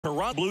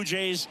Toronto Blue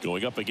Jays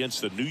going up against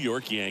the New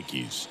York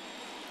Yankees.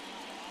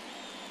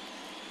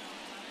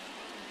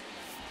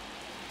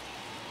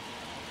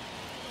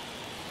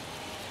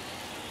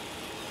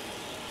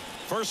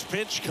 First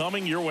pitch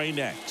coming your way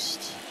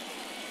next.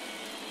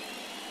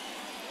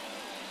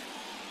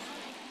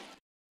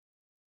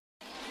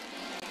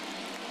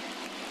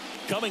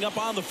 Coming up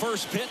on the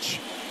first pitch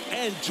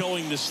and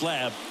towing the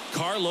slab,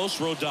 Carlos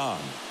Rodon.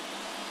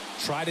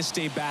 Try to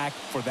stay back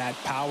for that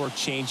power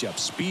changeup.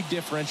 Speed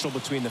differential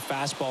between the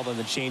fastball and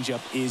the changeup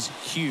is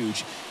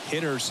huge.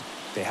 Hitters,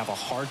 they have a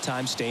hard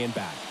time staying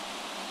back.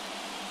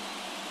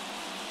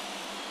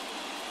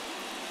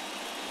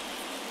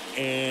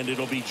 And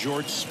it'll be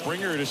George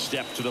Springer to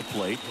step to the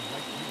plate.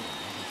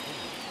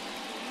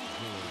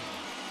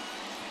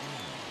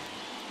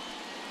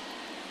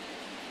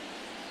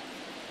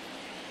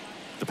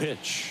 The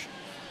pitch.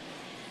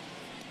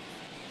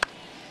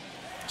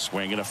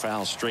 Swing and a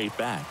foul straight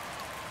back.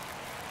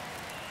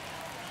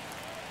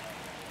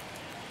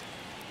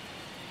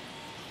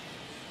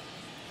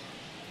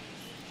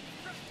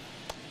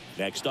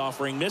 Next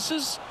offering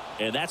misses,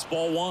 and that's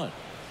ball one.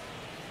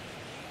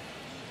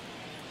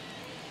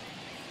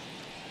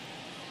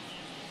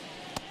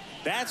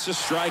 That's a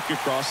strike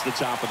across the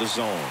top of the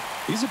zone.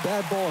 He's a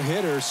bad ball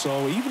hitter,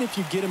 so even if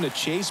you get him to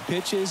chase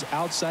pitches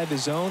outside the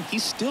zone, he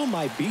still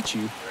might beat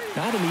you.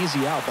 Not an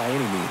easy out by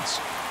any means.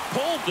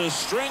 Pulled the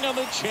string on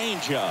the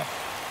changeup.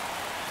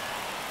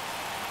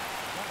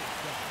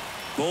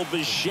 Bo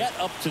Bichette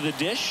up to the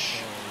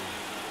dish.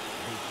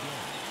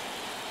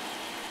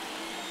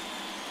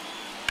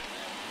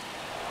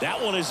 That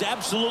one is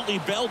absolutely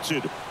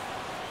belted.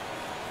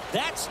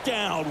 That's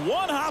down.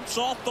 One hops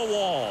off the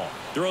wall.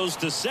 Throws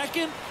to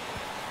second.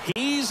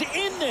 He's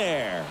in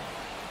there.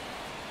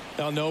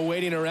 Now, no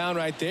waiting around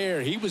right there.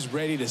 He was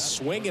ready to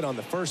swing it on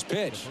the first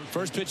pitch.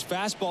 First pitch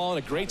fastball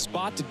in a great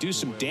spot to do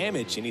some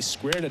damage, and he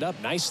squared it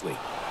up nicely.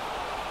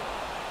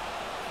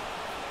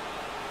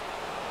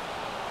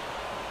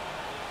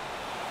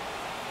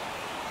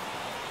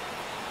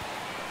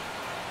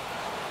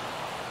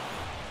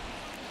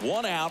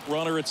 One out,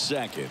 runner at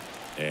second.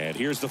 And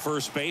here's the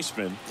first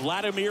baseman,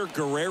 Vladimir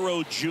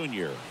Guerrero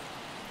Jr.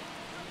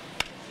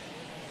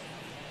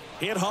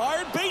 Hit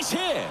hard, base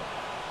hit.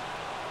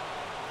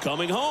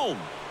 Coming home.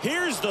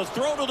 Here's the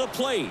throw to the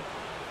plate.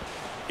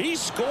 He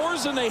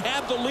scores and they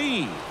have the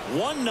lead.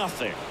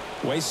 1-0.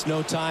 Waste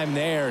no time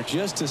there.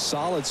 Just a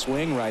solid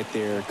swing right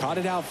there. Caught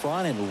it out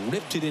front and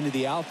ripped it into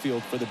the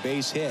outfield for the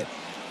base hit.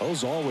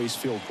 Those always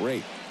feel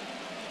great.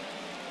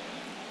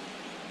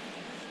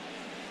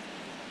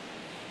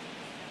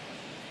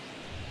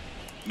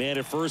 Man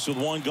at first with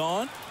one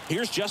gone.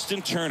 Here's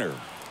Justin Turner.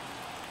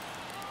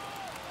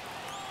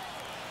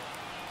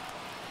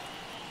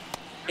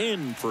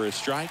 In for a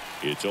strike.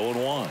 It's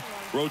 0-1.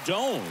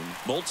 Rodon,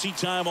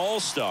 multi-time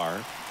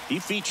All-Star. He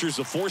features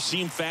a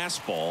four-seam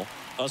fastball,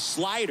 a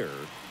slider,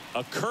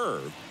 a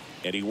curve,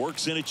 and he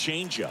works in a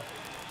changeup.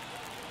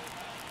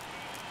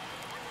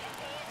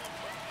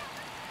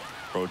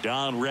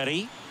 Rodon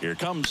ready. Here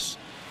comes.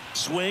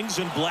 Swings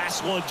and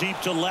blasts one deep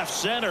to left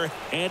center,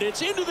 and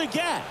it's into the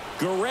gap.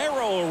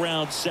 Guerrero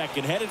around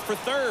second, headed for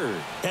third,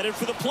 headed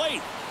for the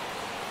plate.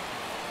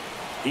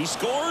 He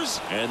scores,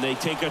 and they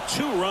take a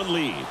 2-run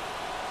lead.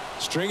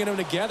 Stringing them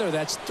together,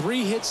 that's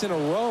 3 hits in a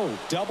row.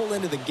 Double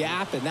into the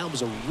gap, and that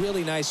was a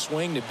really nice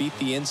swing to beat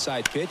the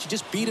inside pitch. He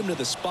just beat him to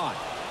the spot.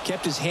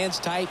 Kept his hands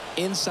tight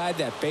inside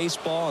that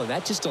baseball, and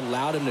that just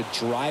allowed him to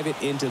drive it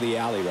into the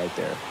alley right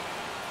there.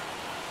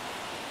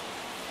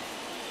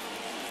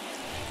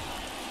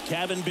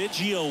 Kevin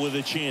Biggio with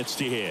a chance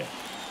to hit.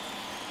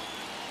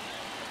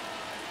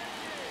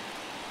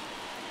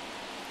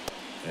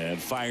 And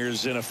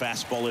fires in a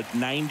fastball at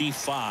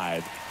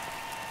 95.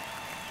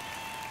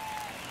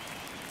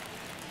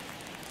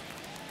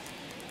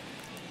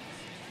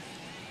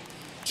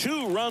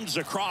 Two runs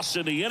across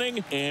in the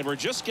inning, and we're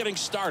just getting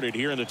started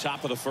here in the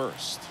top of the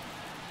first.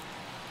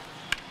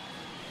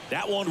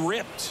 That one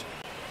ripped.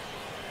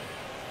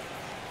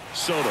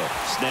 Soto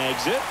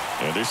snags it,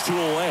 and there's 2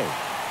 away.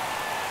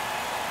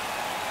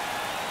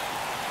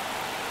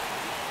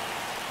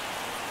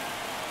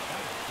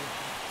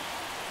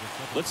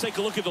 Let's take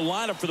a look at the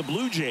lineup for the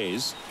Blue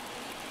Jays.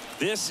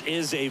 This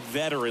is a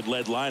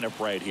veteran-led lineup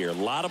right here. A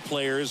lot of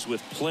players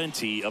with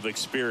plenty of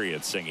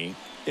experience, Singy.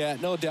 Yeah,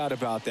 no doubt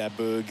about that,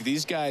 Boog.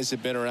 These guys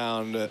have been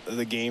around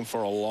the game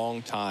for a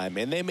long time,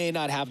 and they may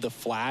not have the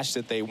flash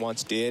that they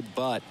once did,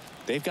 but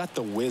they've got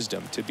the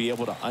wisdom to be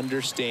able to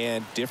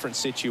understand different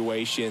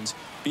situations,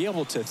 be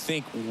able to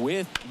think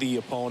with the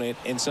opponent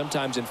and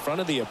sometimes in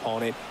front of the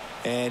opponent.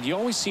 And you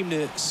always seem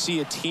to see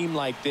a team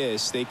like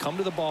this. They come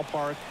to the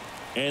ballpark.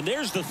 And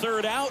there's the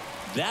third out.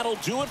 That'll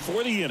do it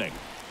for the inning.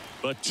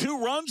 But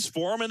 2 runs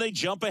for them, and they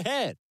jump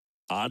ahead.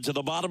 On to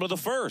the bottom of the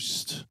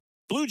first.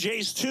 Blue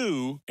Jays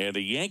 2 and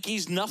the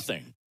Yankees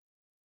nothing.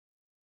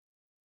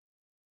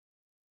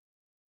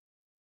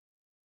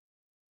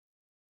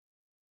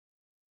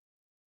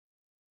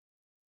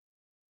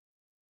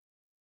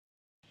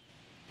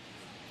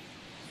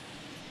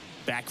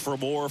 Back for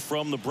more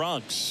from the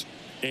Bronx.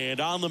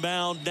 And on the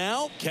mound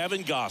now,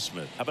 Kevin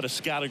Gossman. How about a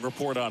scouting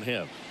report on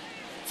him?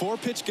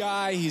 4-pitch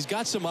guy. He's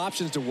got some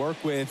options to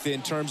work with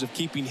in terms of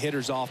keeping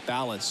hitters off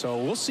balance. So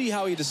we'll see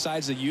how he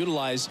decides to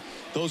utilize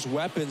those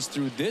weapons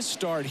through this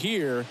start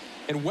here,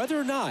 and whether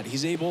or not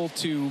he's able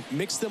to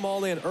mix them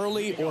all in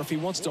early, or if he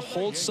wants to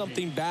hold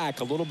something back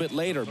a little bit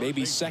later,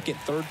 maybe second,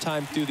 third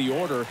time through the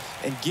order,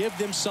 and give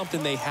them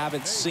something they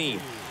haven't seen.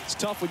 It's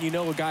tough when you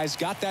know a guy's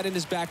got that in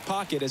his back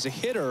pocket. As a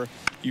hitter,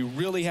 you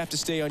really have to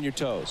stay on your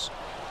toes.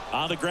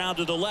 On the ground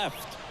to the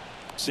left.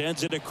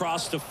 Sends it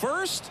across to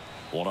first.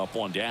 1 up,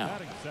 1 down.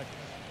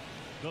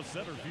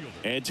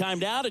 And time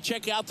now to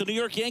check out the New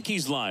York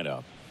Yankees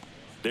lineup.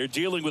 They're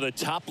dealing with a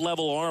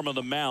top-level arm on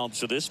the mound,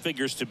 so this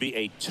figures to be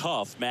a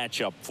tough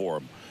matchup for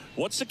them.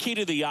 What's the key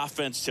to the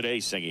offense today,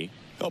 Singy?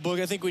 Oh,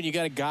 Boog, I think when you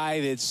got a guy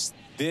that's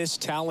this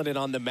talented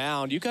on the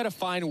mound, you got to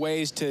find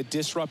ways to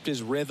disrupt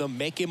his rhythm,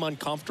 make him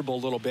uncomfortable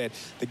a little bit.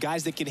 The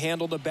guys that can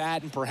handle the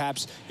bat and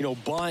perhaps,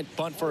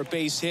 bunt for a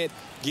base hit,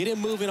 get him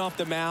moving off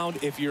the mound.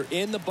 If you're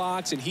in the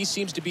box and he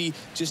seems to be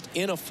just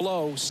in a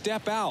flow,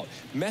 step out,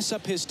 mess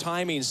up his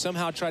timing,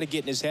 somehow try to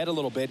get in his head a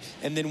little bit.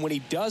 And then when he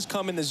does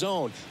come in the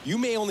zone, you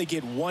may only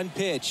get one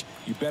pitch.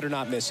 You better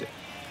not miss it.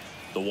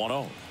 The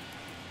 1-0.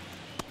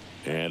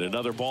 And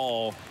another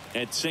ball.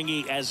 And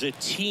Singy, as a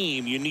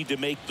team, you need to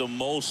make the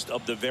most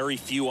of the very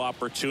few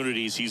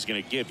opportunities he's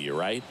going to give you,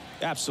 right?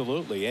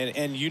 Absolutely.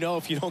 And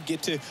if you don't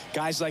get to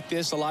guys like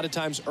this a lot of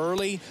times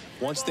early,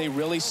 once they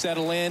really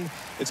settle in,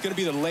 it's going to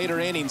be the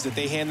later innings that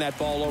they hand that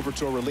ball over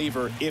to a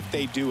reliever, if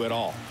they do at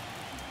all.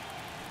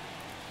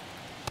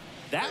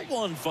 That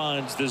one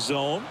finds the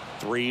zone.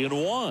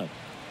 3-1.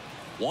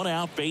 1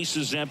 out,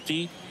 bases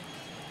empty.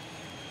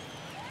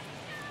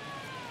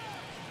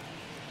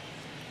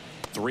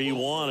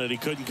 3-1, and he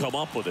couldn't come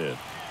up with it.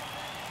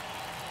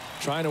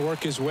 Trying to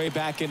work his way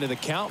back into the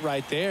count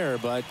right there,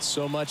 but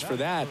so much for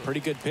that. Pretty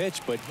good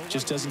pitch, but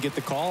just doesn't get the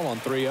call on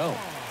 3-0.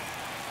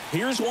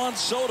 Here's Juan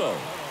Soto.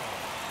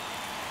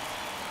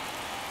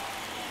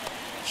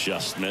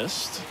 Just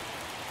missed.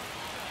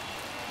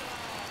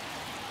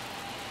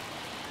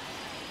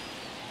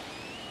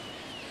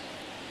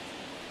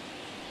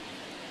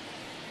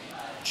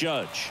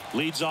 Judge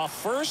leads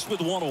off first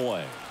with 1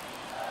 away.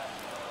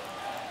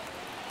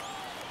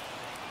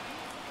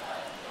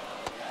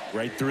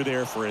 Right through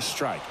there for a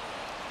strike.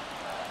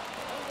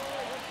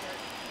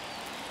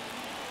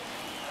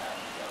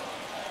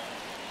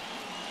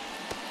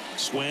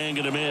 Swing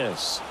and a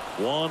miss.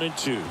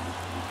 1-2.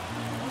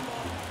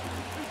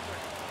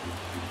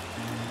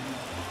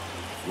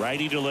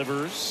 Righty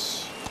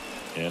delivers,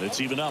 and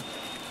it's even up.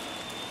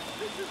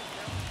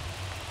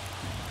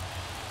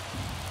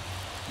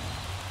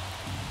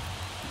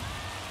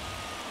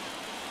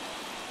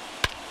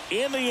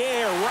 In the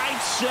air,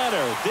 right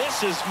center.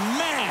 This is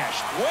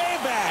mashed way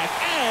back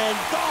and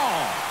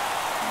gone.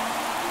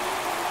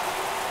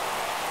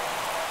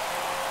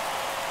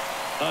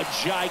 A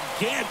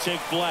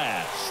gigantic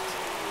blast.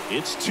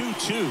 It's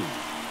 2-2.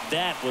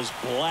 That was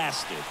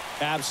blasted.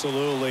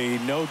 Absolutely,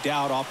 no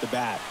doubt off the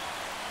bat.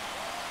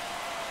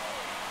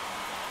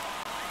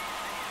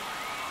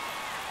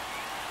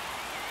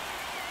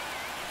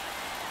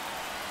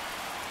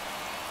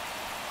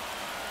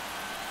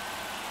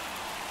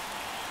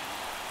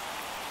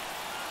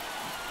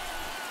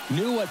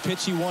 Knew what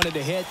pitch he wanted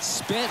to hit,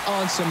 spent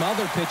on some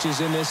other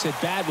pitches in this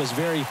at bat, was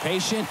very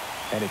patient,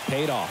 and it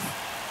paid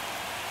off.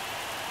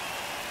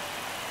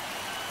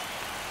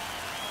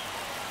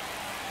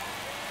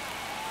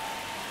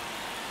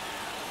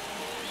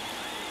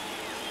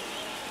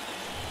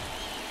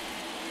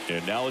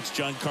 And now it's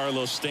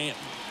Giancarlo Stanton.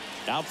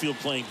 Outfield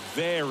playing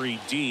very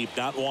deep,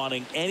 not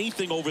wanting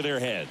anything over their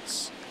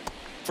heads.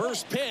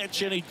 First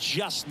pitch, and he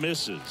just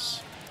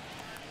misses.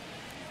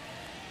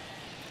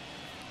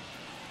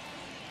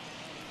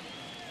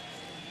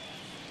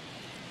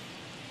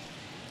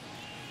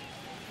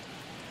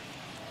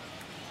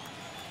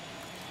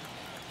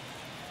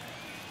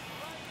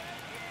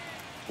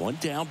 One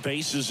down,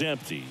 base is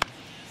empty.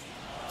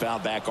 Foul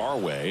back our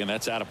way, and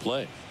that's out of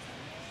play.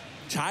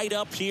 Tied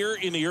up here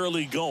in the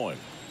early going.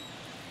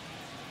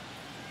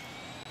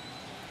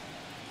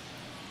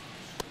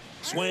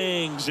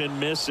 Swings and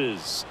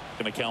misses.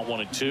 Going to count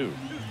 1-2.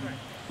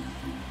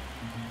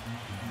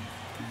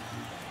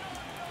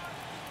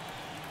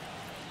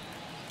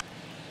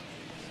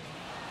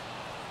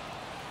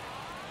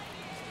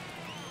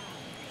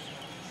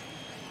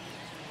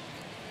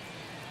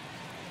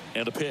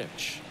 And a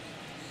pitch.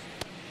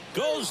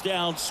 Goes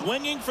down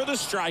swinging for the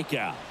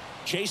strikeout.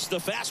 Chase the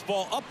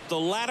fastball up the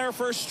ladder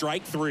for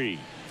strike 3.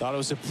 Thought it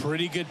was a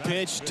pretty good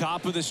pitch.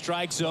 Top of the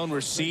strike zone.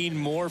 We're seeing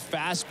more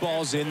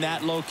fastballs in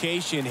that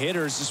location.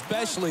 Hitters,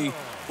 especially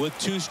with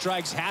 2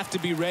 strikes, have to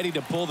be ready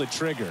to pull the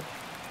trigger.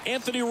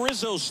 Anthony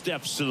Rizzo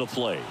steps to the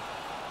plate.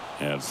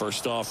 And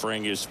first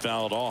offering is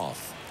fouled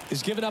off.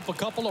 He's given up a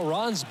couple of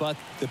runs, but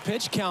the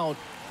pitch count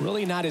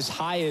really not as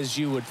high as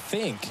you would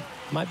think.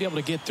 Might be able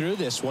to get through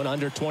this one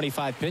under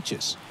 25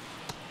 pitches.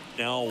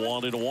 Now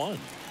 1-1.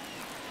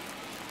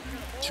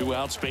 2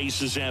 outs,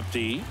 base is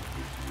empty.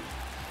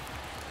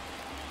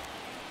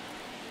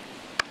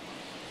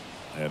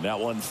 And that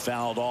one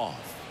fouled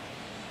off.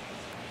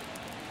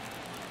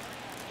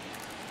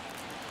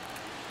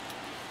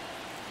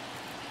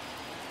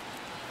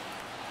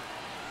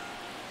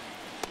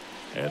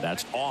 And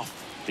that's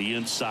off the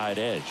inside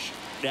edge.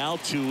 Now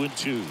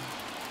 2-2.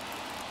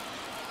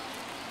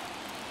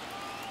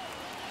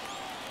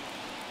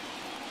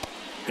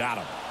 Got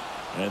him.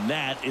 And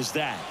that is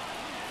that.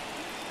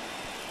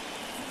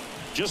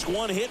 Just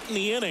one hit in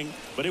the inning,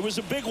 but it was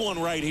a big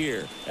one right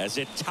here as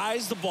it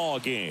ties the ball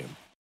game.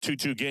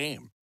 2-2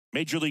 game.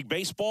 Major League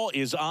Baseball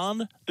is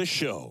on the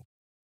show.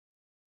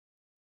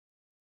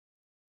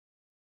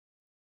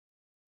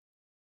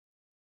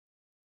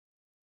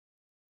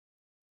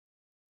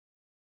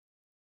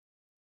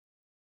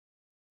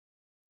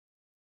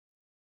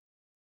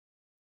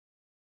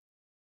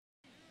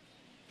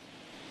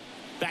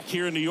 Back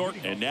here in New York,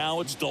 and now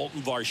it's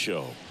Dalton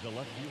Varsho.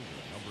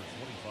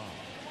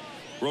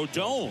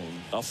 Rodon,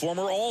 a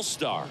former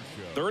All-Star,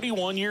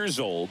 31 years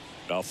old,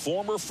 a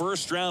former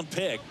first-round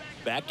pick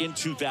back in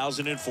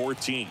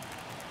 2014.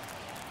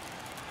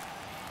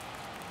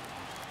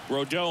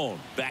 Rodon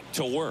back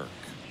to work.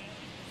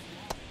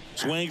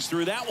 Swings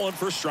through that one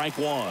for strike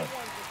one.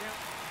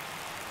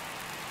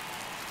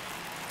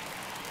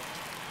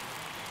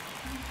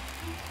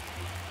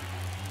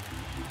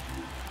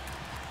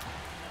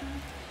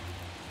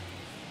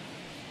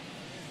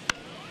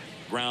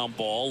 Ground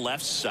ball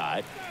left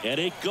side, and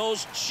it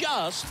goes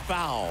just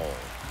foul.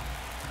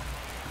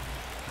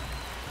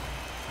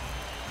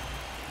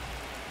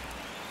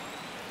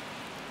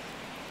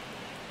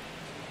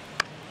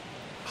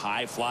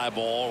 High fly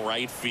ball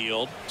right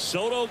field.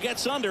 Soto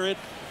gets under it,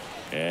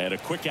 and a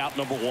quick out,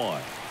 number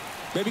one.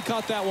 Maybe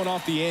caught that one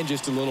off the end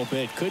just a little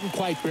bit. Couldn't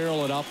quite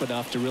barrel it up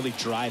enough to really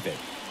drive it.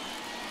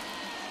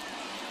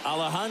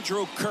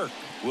 Alejandro Kirk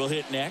will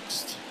hit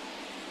next.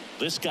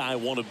 This guy,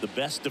 one of the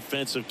best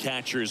defensive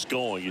catchers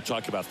going. You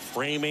talk about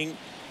framing,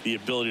 the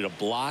ability to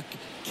block,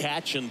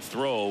 catch, and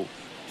throw.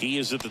 He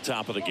is at the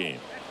top of the game.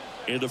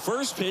 And the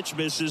first pitch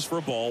misses for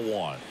ball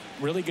one.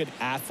 Really good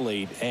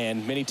athlete,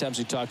 and many times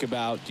we talk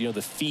about,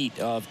 the feet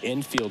of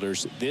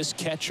infielders. This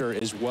catcher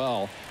as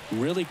well,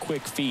 really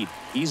quick feet.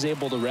 He's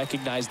able to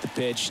recognize the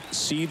pitch,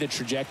 see the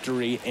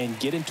trajectory, and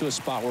get into a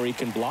spot where he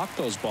can block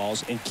those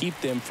balls and keep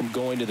them from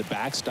going to the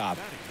backstop.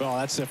 Well,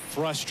 that's a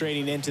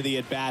frustrating end to the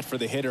at-bat for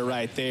the hitter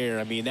right there.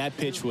 I mean, that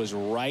pitch was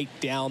right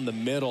down the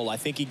middle. I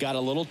think he got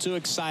a little too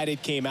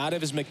excited, came out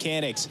of his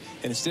mechanics,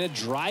 and instead of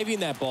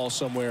driving that ball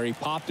somewhere, he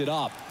popped it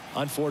up.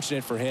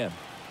 Unfortunate for him.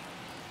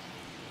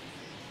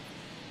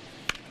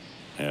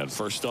 And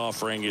first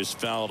offering is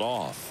fouled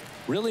off.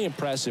 Really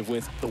impressive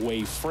with the way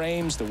he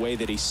frames, the way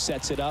that he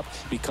sets it up,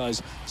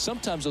 because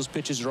sometimes those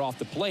pitches are off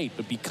the plate,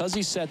 but because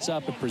he sets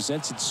up and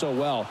presents it so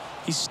well,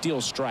 he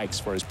steals strikes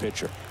for his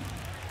pitcher.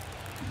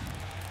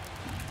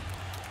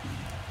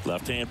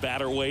 Left-hand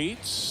batter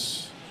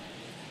waits.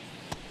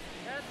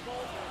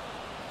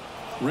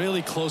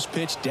 Really close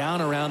pitch down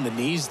around the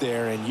knees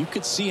there, and you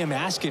could see him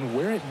asking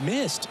where it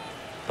missed.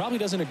 Probably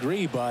doesn't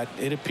agree, but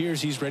it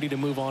appears he's ready to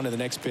move on to the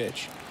next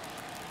pitch.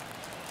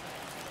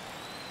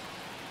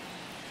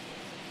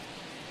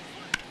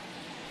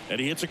 And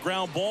he hits a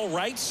ground ball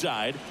right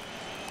side.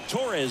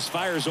 Torres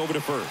fires over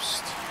to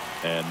first.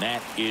 And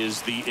that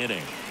is the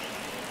inning.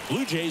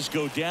 Blue Jays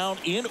go down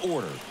in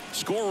order.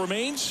 Score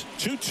remains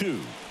 2-2.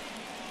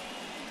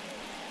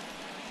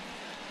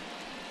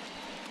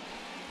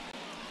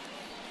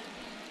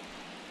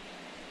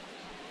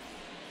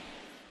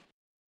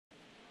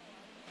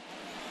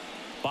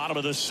 Bottom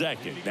of the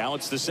second. Now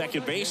it's the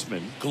second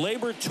baseman,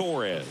 Gleyber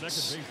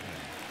Torres.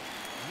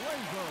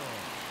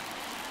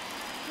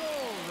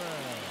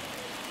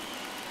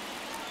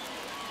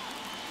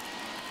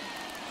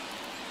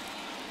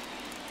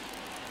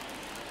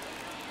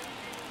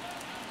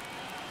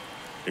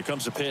 Here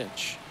comes a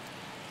pitch.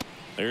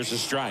 There's a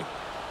strike.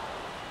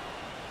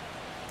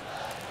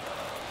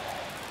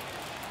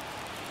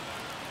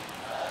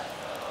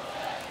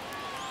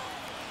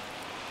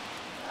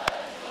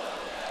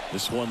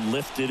 This one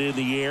lifted in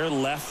the air,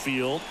 left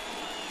field.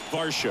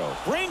 Varsho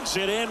brings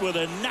it in with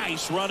a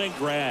nice running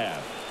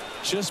grab.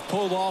 Just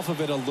pulled off of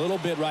it a little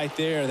bit right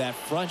there. That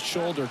front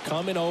shoulder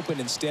coming open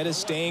instead of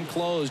staying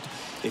closed.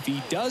 If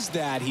he does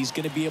that, he's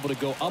going to be able to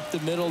go up the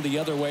middle the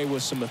other way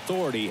with some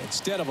authority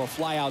instead of a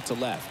fly out to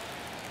left.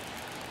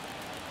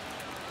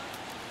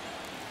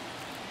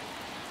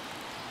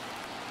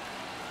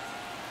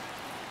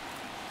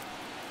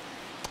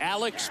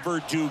 Alex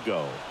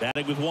Verdugo,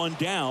 batting with one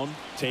down,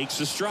 takes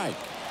a strike.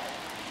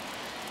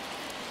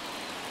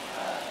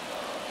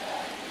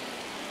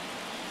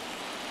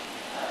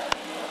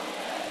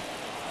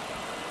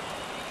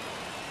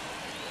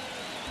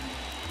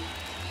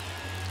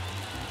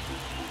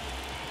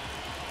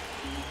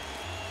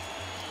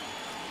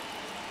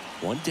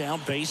 One down,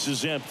 base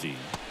is empty.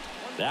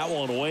 That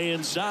one way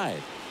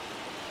inside.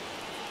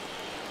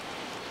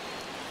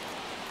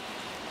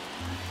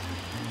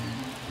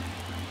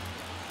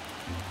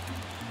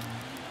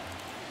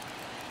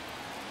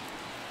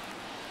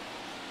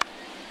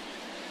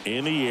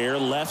 In the air,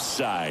 left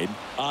side.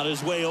 On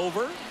his way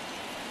over.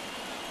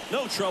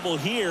 No trouble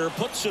here.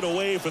 Puts it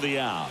away for the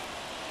out.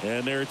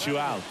 And there are 2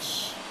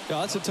 outs.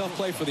 Now, that's a tough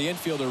play for the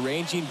infielder,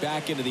 ranging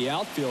back into the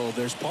outfield.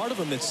 There's part of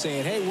him that's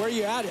saying, hey, where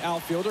you at,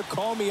 outfielder?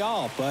 Call me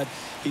off. But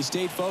he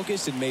stayed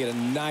focused and made a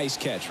nice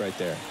catch right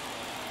there.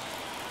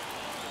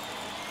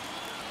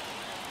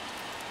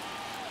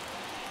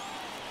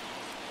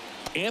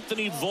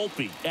 Anthony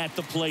Volpe at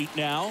the plate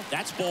now.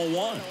 That's ball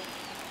 1.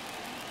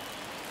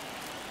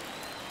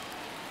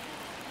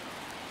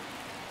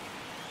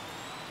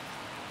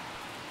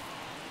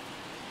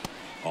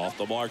 Off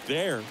the mark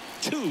there.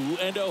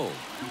 2-0.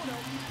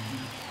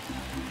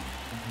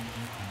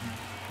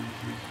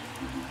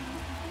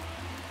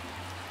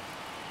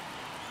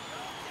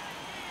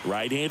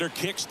 Right-hander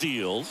kicks,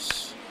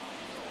 deals.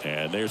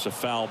 And there's a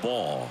foul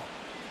ball.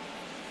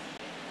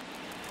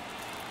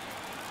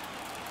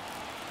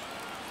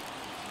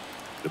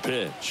 The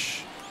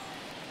pitch.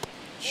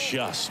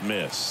 Just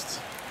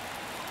missed.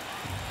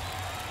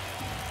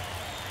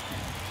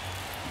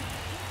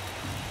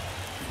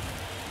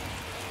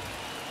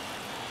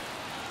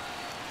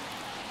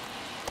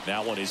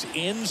 That one is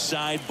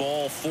inside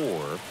ball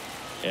 4.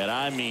 And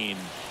I mean,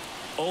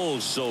 oh,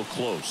 so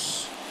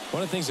close.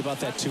 One of the things about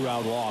that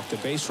 2-out walk, the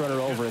base runner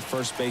over at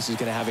first base is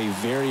going to have a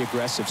very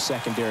aggressive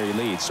secondary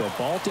lead. So a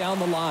ball down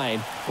the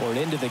line or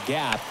into the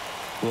gap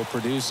will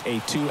produce a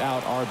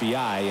 2-out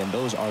RBI, and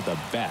those are the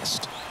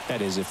best.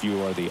 That is, if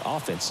you are the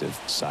offensive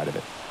side of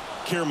it.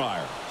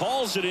 Kiermaier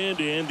hauls it in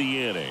to end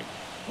the inning.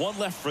 1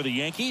 left for the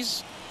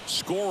Yankees.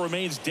 Score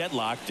remains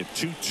deadlocked at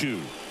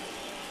 2-2.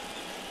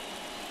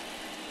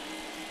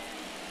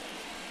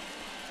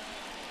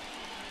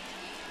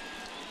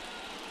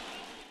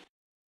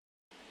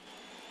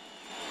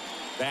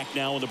 Back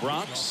now in the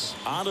Bronx.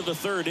 On to the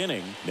 3rd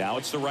inning. Now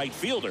it's the right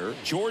fielder,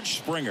 George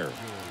Springer.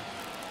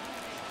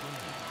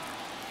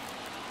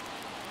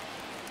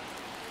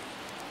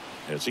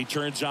 As he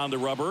turns on the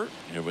rubber,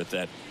 and with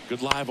that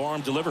good live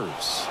arm,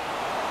 delivers.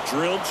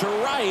 Drilled to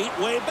right,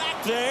 way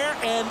back there,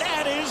 and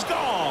that is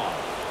gone.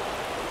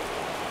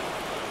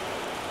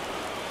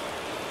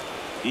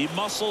 He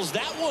muscles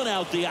that one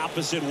out the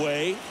opposite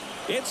way.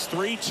 It's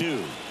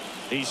 3-2.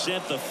 He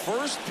sent the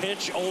first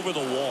pitch over the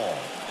wall.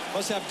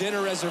 Must have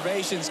dinner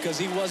reservations because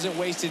he wasn't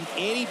wasting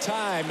any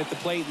time at the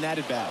plate in that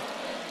at bat.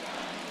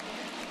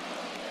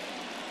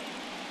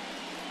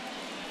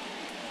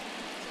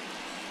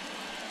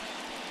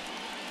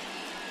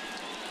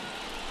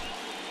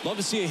 Love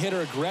to see a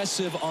hitter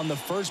aggressive on the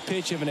first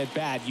pitch of an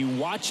at-bat. You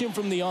watch him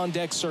from the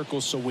on-deck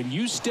circle, so when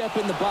you step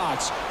in the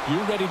box,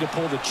 you're ready to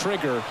pull the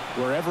trigger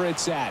wherever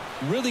it's at.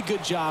 Really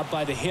good job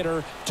by the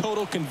hitter.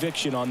 Total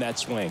conviction on that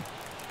swing.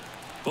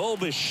 Bo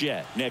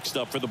Bichette next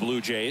up for the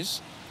Blue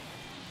Jays.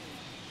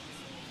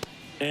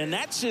 And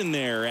that's in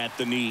there at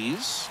the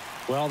knees.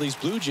 Well, these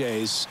Blue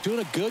Jays doing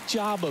a good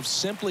job of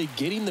simply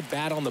getting the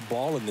bat on the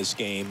ball in this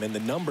game, and the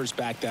numbers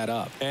back that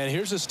up. And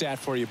here's a stat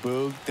for you,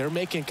 Boog. They're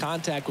making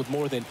contact with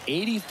more than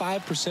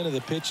 85% of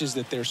the pitches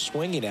that they're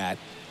swinging at.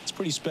 It's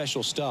pretty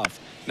special stuff.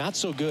 Not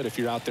so good if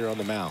you're out there on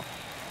the mound.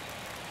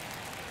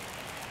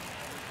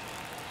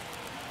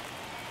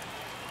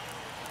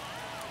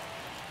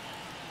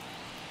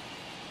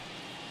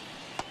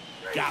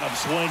 Got him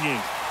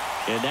swinging.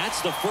 And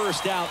that's the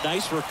first out.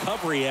 Nice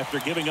recovery after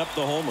giving up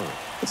the homer.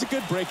 It's a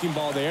good breaking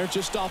ball there,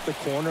 just off the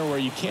corner where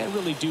you can't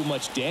really do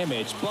much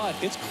damage, but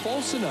it's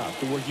close enough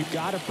to where you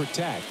got to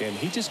protect, and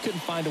he just couldn't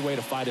find a way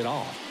to fight it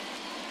off.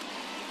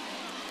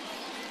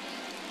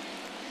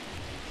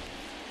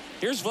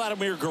 Here's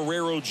Vladimir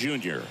Guerrero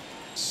Jr.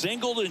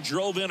 Singled and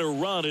drove in a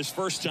run his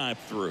first time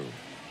through.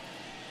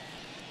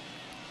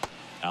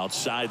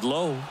 Outside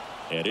low,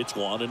 and it's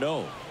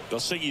 1-0.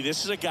 Belsingi,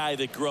 this is a guy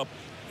that grew up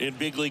in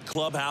big league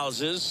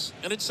clubhouses,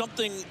 and it's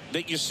something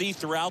that you see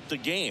throughout the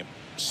game.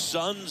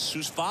 Sons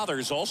whose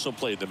fathers also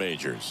played the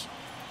majors.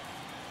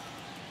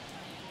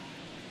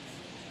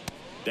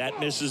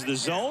 That misses the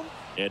zone,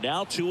 and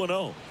now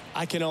 2-0.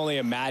 I can only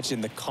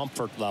imagine the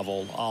comfort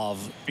level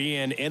of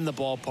being in the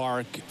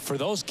ballpark for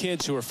those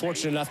kids who are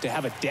fortunate enough to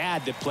have a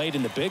dad that played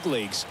in the big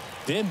leagues.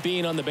 Them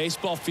being on the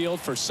baseball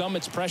field, for some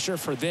it's pressure.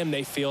 For them,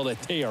 they feel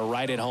that they are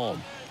right at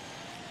home.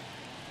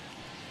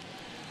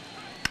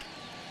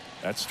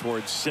 That's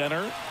towards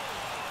center.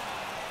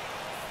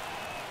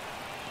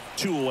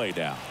 2 away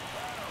now.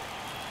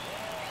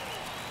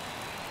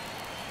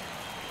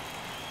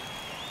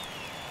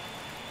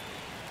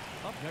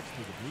 Up next to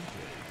the Blue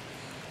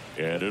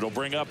Jays. And it'll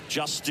bring up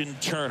Justin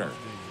Turner.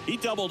 He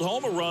doubled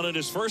home a run in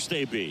his first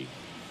AB.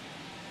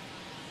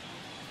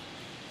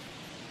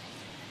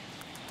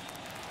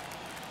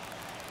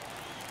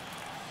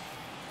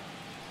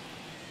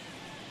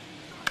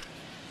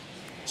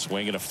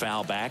 Swinging a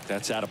foul back.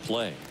 That's out of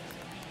play.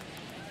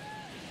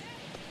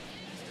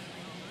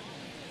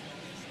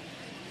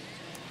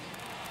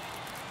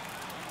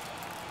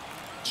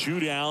 Two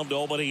down,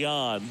 nobody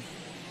on.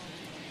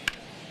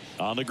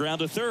 On the ground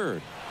to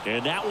third.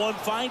 And that one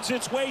finds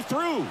its way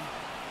through.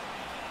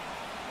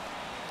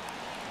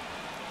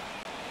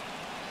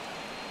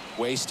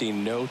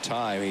 wasting no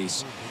time.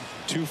 He's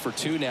 2 for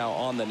 2 now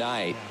on the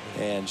night,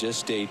 and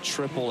just a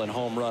triple and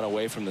home run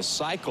away from the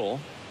cycle.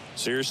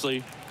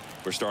 Seriously,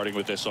 we're starting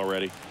with this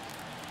already.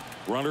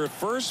 Runner at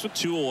first with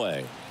 2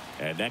 away.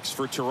 And next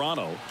for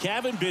Toronto,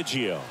 Kevin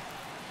Biggio.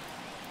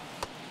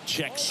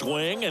 Check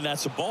swing, and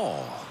that's a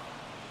ball.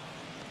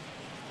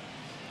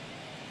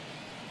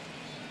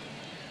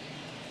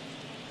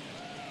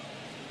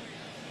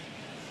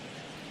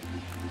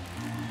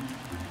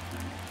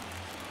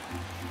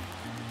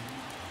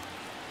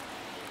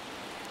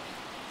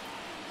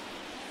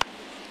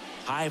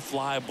 High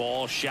fly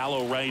ball,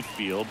 shallow right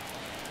field.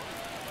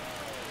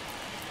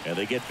 And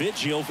they get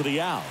Biggio for the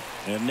out.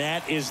 And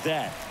that is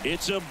that.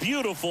 It's a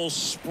beautiful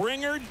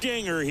Springer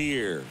dinger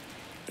here.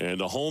 And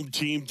the home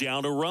team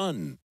down a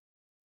run.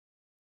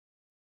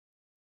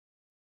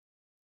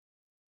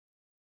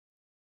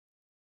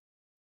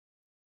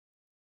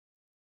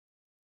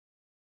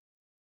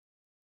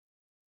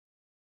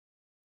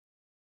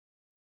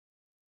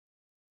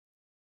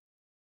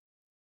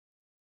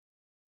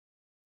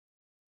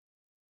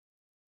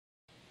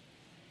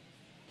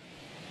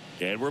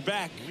 And we're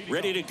back,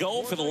 ready to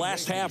go for the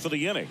last half of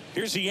the inning.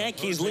 Here's the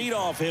Yankees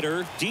leadoff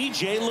hitter,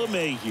 DJ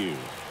LeMahieu.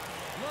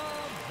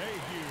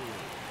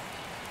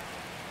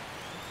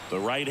 The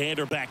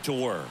right-hander back to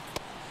work.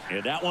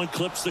 And that one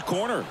clips the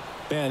corner.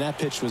 Man, that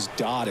pitch was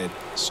dotted.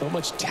 So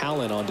much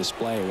talent on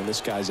display when this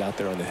guy's out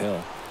there on the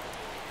hill.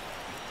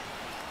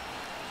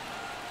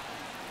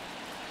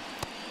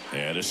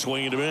 And a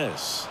swing and a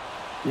miss.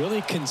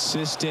 Really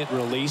consistent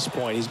release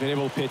point. He's been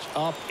able to pitch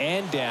up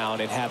and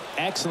down and have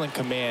excellent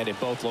command in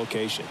both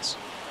locations.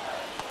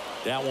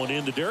 That one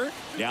in the dirt.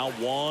 Now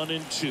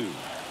 1-2.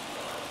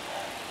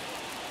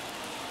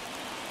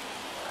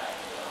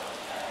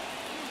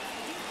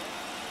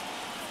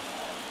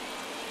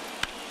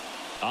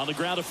 On the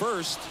ground to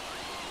first.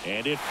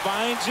 And it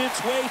finds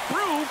its way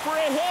through for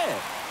a hit.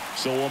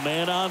 So a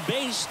man on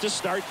base to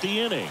start the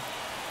inning.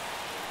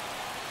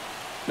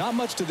 Not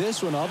much to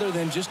this one other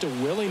than just a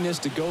willingness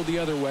to go the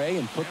other way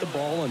and put the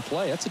ball in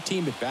play. That's a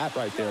team at bat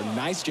right there.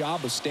 Nice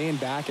job of staying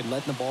back and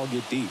letting the ball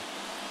get deep.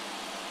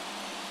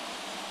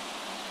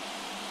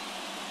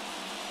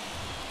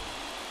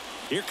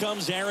 Here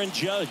comes Aaron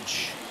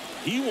Judge.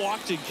 He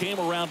walked and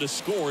came around to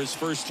score his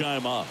first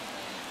time up.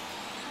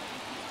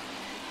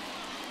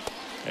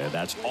 And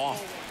that's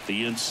off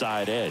the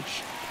inside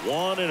edge.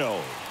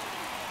 1-0.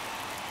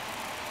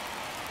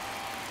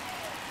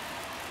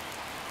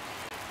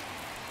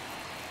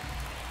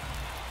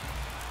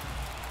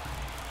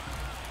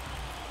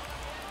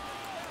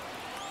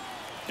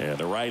 And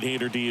the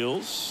right-hander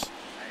deals.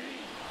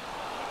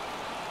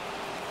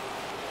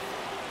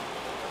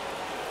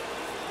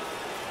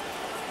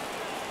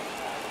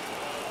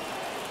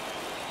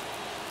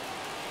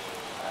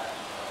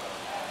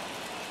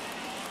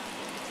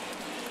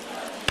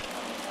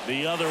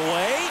 The other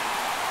way.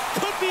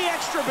 Could be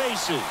extra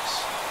bases.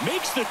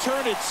 Makes the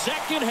turn at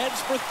second,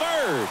 heads for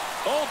third.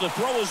 Oh, the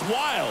throw is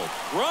wild.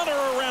 Runner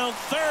around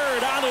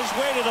third on his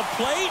way to the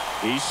plate.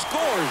 He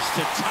scores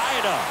to tie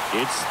it up.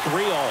 It's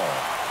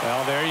 3-all.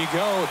 Well, there you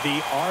go.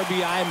 The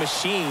RBI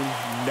machine.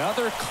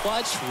 Another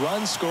clutch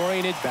run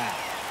scoring at bat.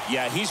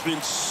 Yeah, he's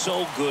been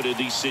so good in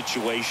these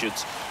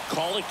situations.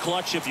 Call it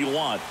clutch if you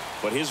want,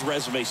 but his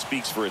resume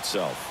speaks for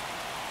itself.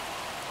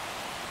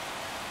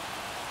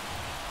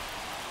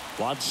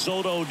 Juan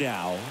Soto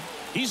now.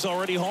 He's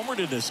already homered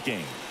in this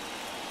game.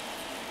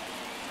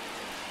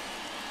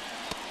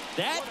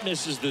 That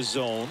misses the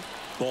zone.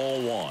 Ball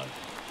 1.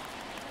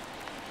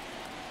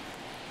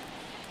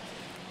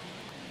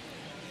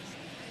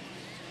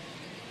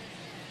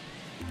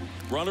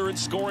 Runner in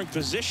scoring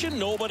position,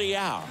 nobody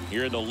out.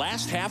 Here in the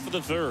last half of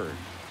the third.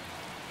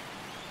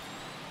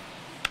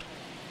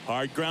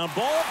 Hard ground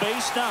ball,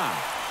 base knock.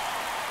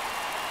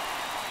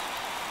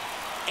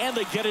 And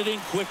they get it in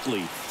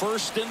quickly.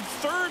 First and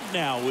third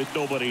now with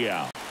nobody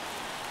out.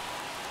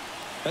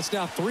 That's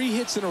now 3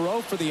 hits in a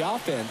row for the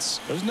offense.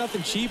 There's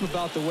nothing cheap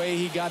about the way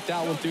he got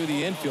that one through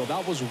the infield.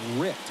 That was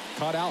ripped,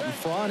 caught out in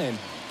front, and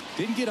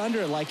didn't get under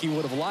it like he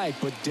would have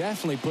liked, but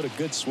definitely put a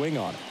good swing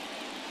on it.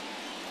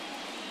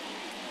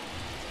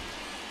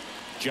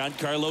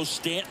 Giancarlo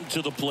Stanton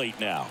to the plate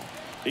now.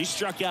 He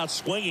struck out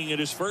swinging at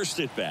his first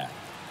at bat.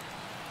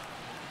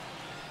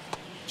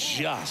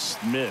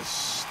 Just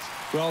missed.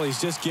 Well, he's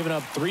just given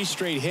up 3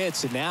 straight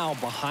hits, and now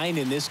behind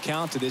in this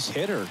count to this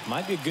hitter.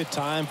 Might be a good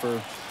time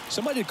for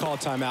somebody to call a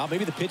timeout.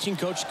 Maybe the pitching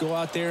coach go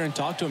out there and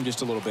talk to him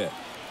just a little bit.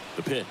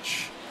 The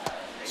pitch.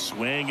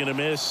 Swing and a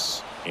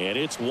miss. And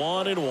it's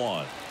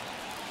 1-1.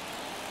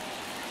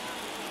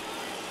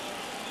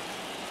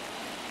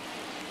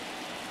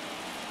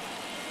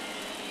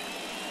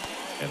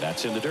 And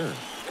that's in the dirt.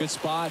 Good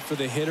spot for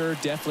the hitter.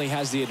 Definitely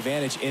has the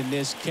advantage in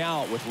this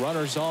count with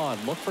runners on.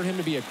 Look for him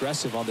to be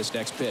aggressive on this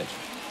next pitch.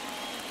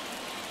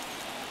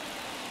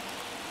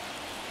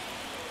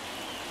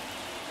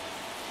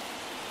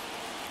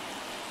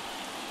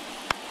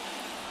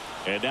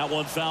 And that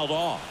one fouled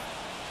off.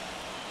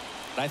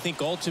 I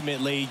think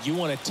ultimately you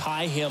want to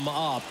tie him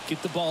up,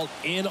 get the ball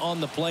in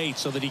on the plate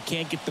so that he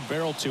can't get the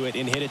barrel to it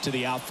and hit it to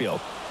the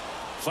outfield.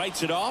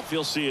 Fights it off.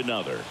 He'll see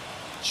another.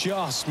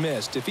 Just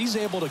missed. If he's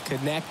able to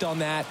connect on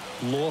that,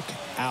 look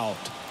out.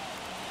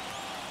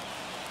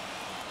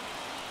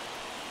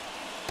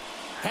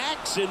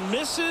 Hacks and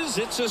misses.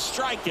 It's a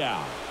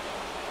strikeout.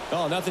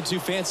 Oh, nothing too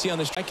fancy on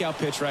the strikeout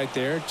pitch right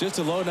there. Just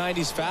a low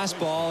 90s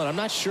fastball, and I'm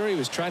not sure he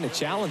was trying to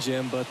challenge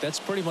him, but that's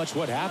pretty much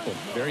what happened.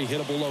 Very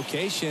hittable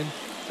location,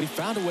 but he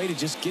found a way to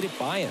just get it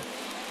by him.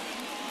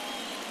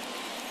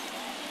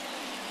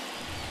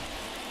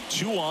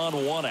 2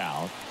 on, 1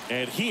 out.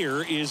 And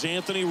here is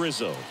Anthony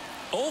Rizzo.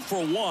 0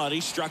 for 1.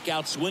 He struck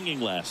out swinging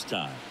last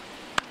time.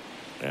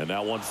 And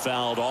that one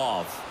fouled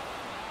off.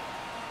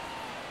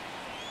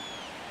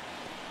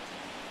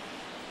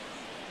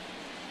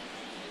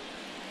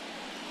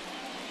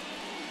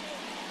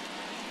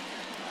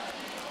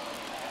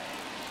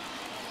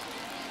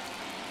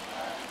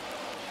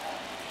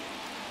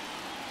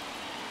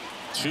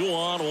 Two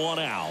on, 1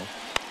 out.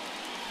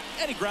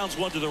 And he grounds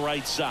one to the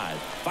right side.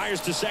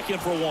 Fires to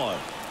second for 1.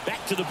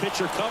 Back to the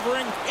pitcher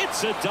covering.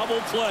 It's a double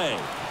play.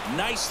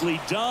 Nicely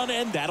done,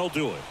 and that'll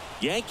do it.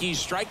 Yankees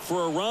strike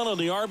for a run on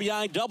the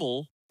RBI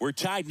double. We're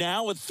tied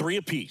now at 3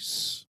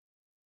 apiece.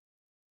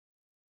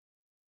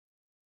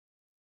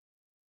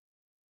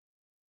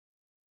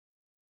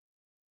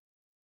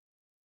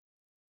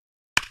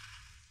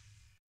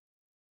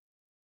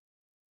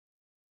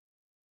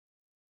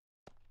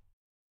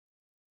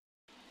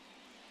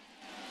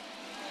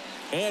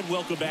 And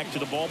welcome back to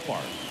the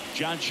ballpark.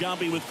 John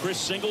Sciambi with Chris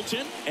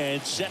Singleton,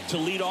 and set to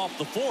lead off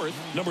the 4th,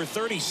 number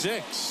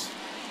 36.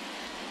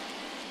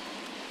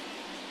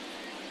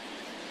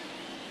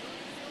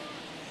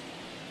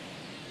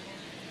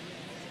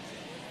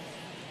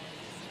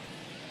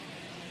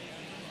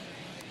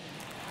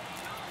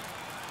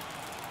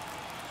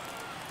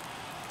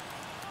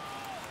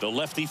 The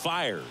lefty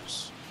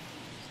fires.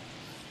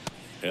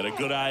 And a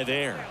good eye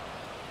there.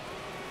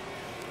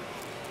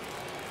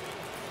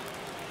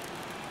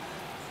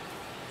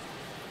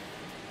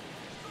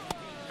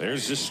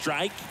 There's the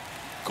strike.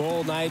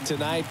 Cold night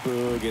tonight,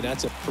 Boog, and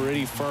that's a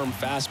pretty firm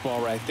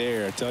fastball right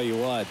there. I tell you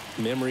what,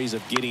 memories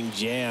of getting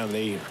jammed,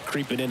 they are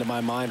creeping into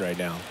my mind right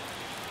now.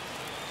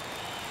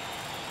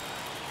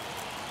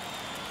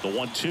 The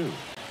 1-2.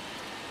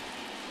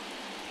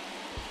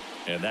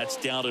 And that's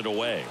down and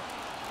away.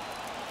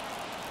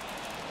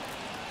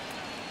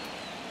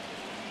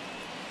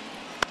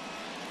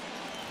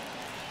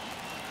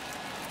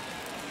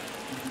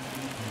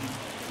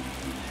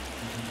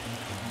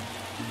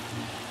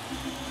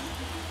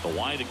 The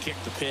wide to kick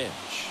the pitch.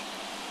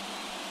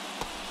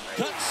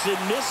 Cuts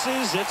and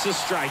misses. It's a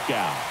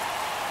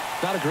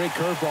strikeout. Not a great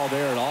curveball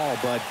there at all,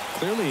 but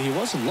clearly he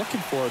wasn't looking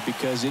for it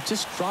because it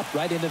just dropped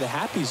right into the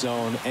happy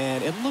zone,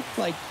 and it looked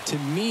like, to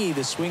me,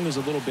 the swing was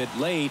a little bit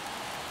late.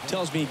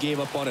 Tells me he gave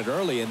up on it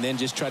early and then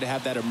just tried to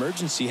have that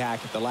emergency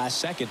hack at the last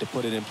second to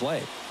put it in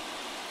play.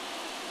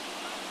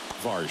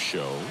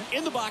 Varsho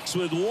in the box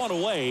with 1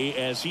 away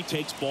as he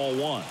takes ball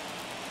 1.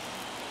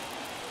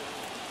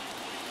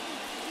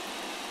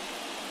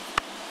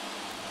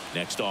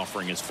 Next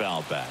offering is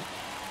fouled back.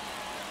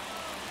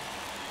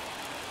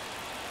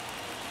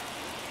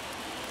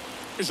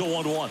 Here's a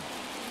 1-1.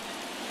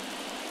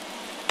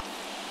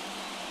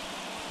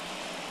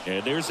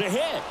 And there's a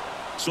hit.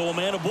 So a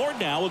man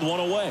aboard now with 1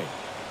 away.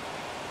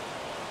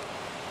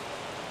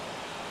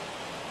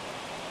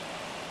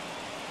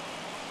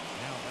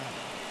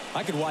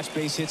 I could watch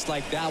base hits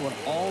like that one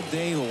all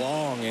day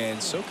long,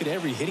 and so could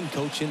every hitting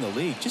coach in the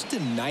league. Just a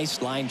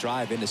nice line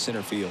drive into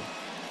center field.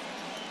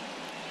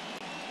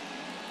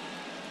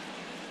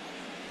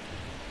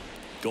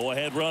 Go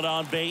ahead run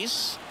on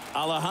base.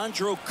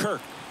 Alejandro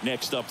Kirk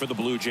next up for the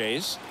Blue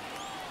Jays.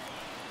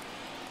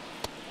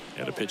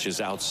 And a pitch is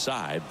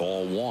outside,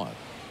 ball 1.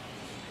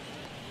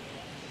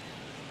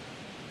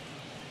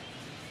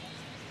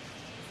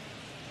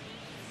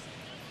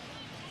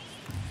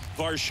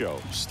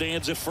 Varsho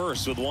stands at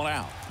first with 1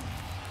 out.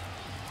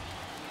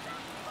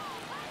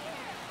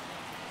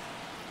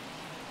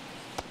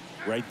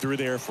 Right through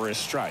there for a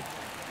strike.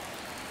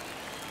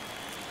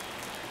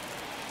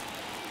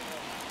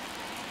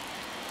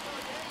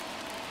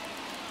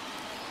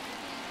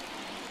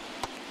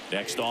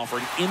 Next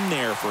offering in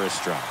there for a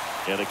strike.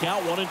 And the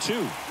count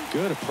 1-2.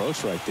 Good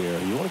approach right there.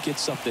 You want to get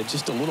something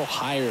just a little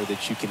higher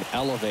that you can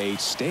elevate.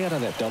 Stay out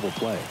of that double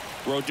play.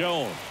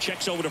 Rodon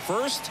checks over to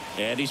first,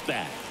 and he's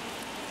back.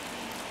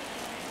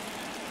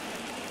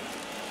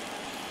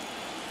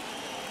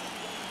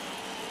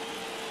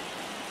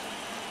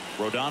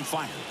 Rodon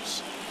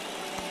fires.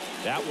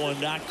 That one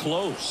not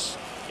close.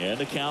 And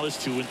the count is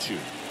 2-2.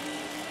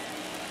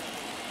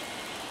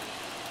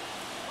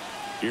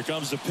 Here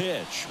comes the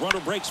pitch. Runner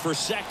breaks for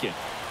second.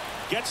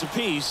 Gets a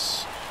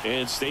piece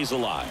and stays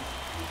alive.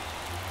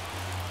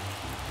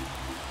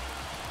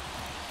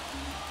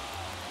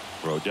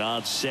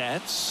 Rodon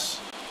sets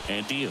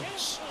and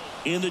deals.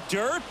 In the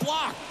dirt,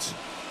 blocked.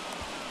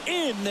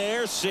 In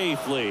there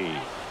safely.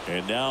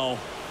 And now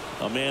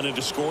a man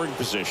into scoring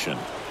position.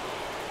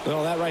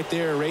 Well, that right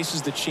there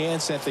erases the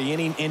chance at the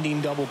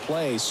inning-ending double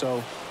play.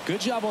 So good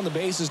job on the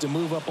bases to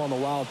move up on the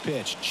wild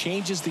pitch.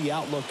 Changes the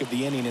outlook of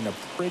the inning in a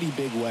pretty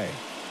big way.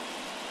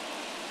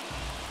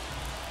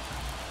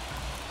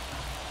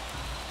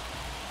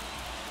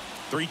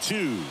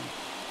 Three-two.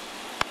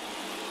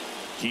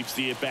 Keeps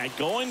the at-bat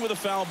going with a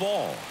foul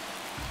ball.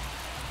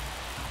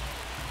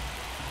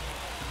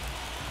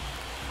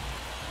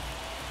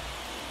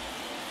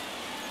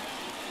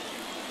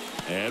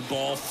 And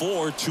ball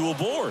 4, 2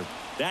 aboard.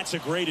 That's a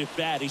great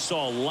at-bat. He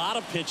saw a lot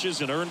of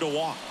pitches and earned a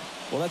walk.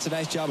 Well, that's a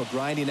nice job of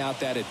grinding out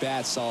that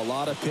at-bat. Saw a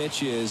lot of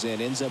pitches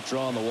and ends up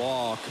drawing the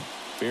walk.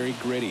 Very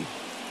gritty.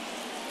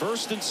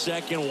 First and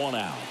second, 1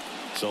 out.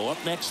 So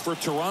up next for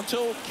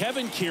Toronto,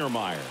 Kevin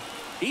Kiermaier.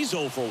 He's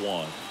 0 for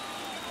 1.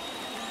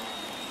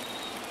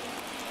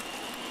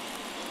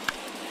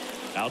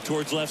 Out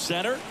towards left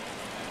center.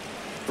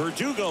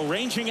 Verdugo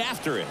ranging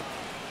after it.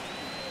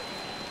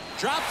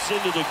 Drops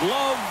into the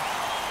glove.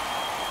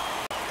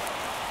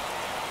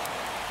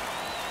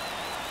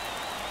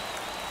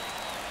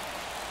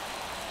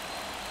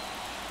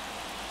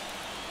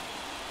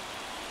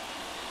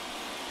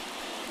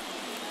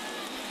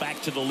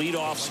 Back to the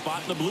leadoff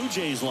spot in the Blue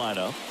Jays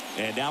lineup.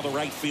 And now the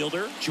right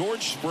fielder,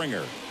 George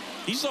Springer.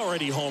 He's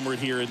already homered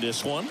here in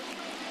this one.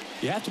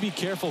 You have to be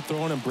careful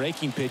throwing him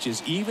breaking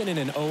pitches, even in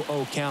an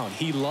 0-0 count.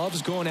 He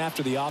loves going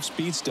after the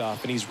off-speed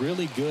stuff, and he's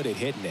really good at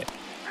hitting it.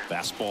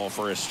 Fastball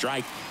for a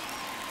strike.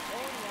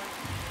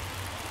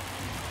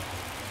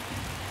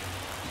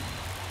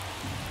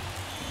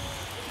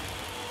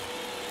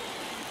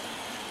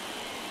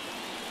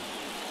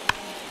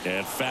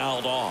 And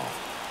fouled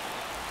off.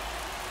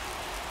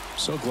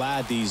 So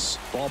glad these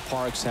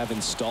ballparks have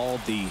installed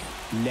the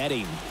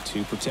netting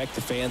to protect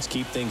the fans,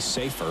 keep things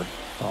safer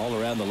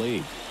all around the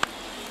league.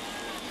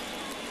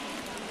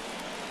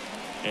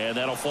 And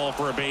that'll fall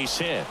for a base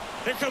hit.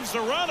 Here comes the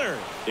runner.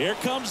 Here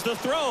comes the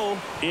throw.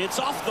 It's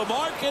off the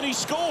mark, and he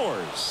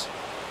scores.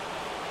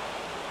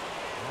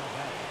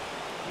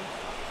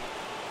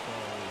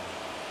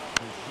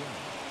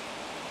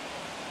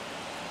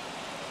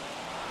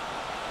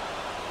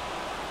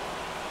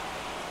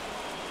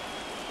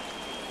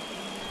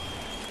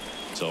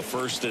 So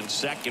first and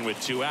second with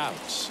 2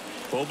 outs.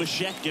 Bo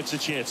Bichette gets a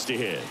chance to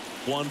hit.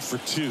 1 for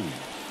 2.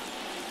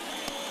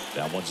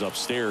 That one's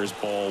upstairs,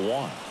 ball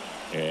 1.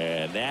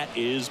 And that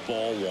is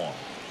ball 1.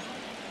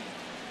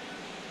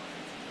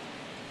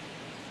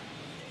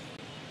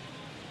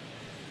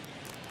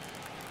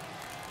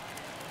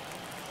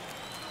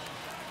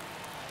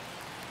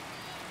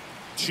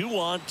 Two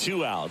on,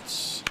 2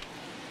 outs.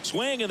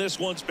 Swing, and this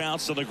one's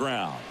bounced on the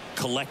ground.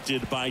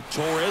 Collected by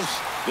Torres.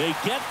 They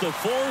get the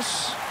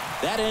force.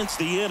 That ends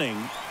the inning,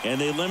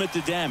 and they limit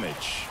the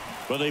damage.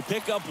 But they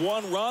pick up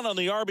 1 run on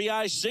the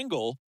RBI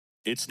single.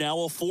 It's now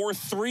a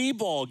 4-3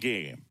 ball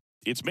game.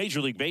 It's Major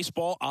League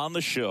Baseball on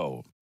the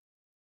show.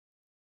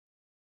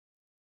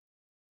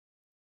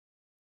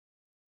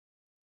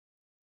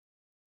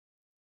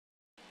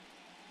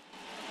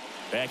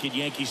 Back at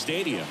Yankee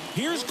Stadium,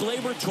 here's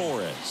Gleyber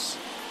Torres.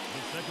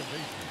 The second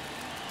baseman,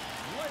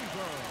 Gleyber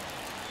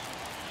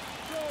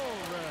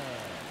Torres.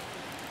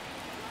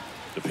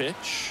 The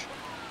pitch.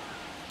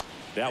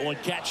 That one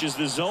catches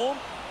the zone.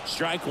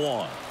 Strike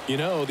 1. You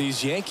know,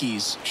 these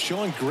Yankees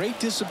showing great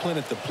discipline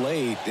at the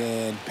plate,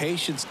 and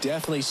patience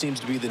definitely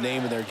seems to be the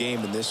name of their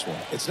game in this one.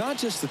 It's not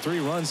just the 3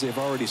 runs they've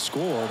already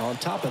scored. On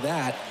top of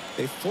that,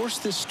 they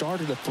forced this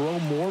starter to throw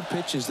more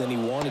pitches than he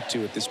wanted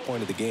to at this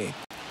point of the game.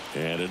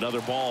 And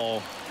another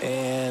ball.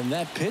 And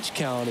that pitch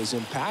count is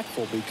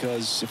impactful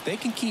because if they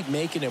can keep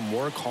making him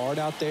work hard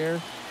out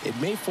there, it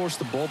may force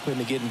the bullpen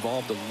to get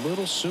involved a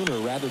little sooner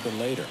rather than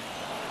later.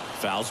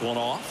 Fouls one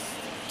off.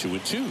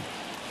 2-2.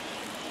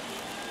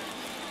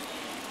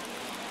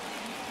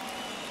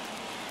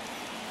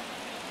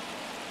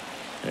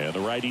 And the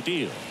righty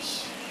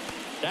deals.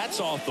 That's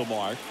off the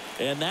mark,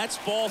 and that's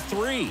ball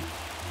 3.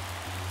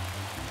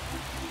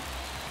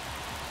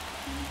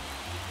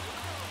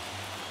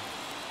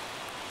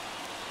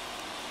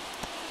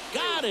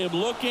 Got him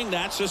looking.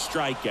 That's a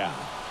strikeout.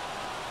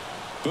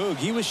 Boog,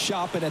 he was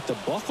shopping at the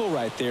buckle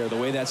right there, the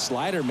way that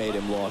slider made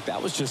him look.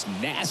 That was just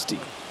nasty.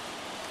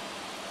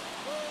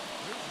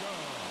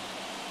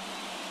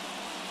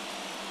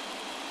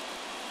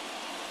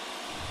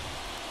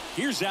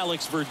 Here's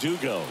Alex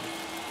Verdugo.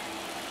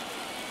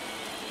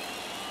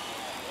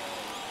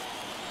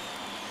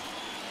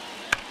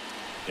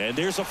 And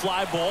there's a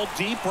fly ball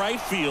deep right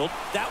field.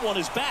 That one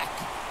is back.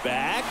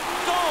 Back.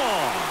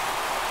 Gone.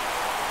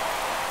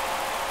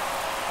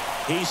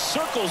 He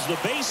circles the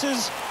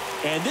bases,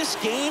 and this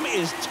game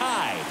is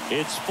tied.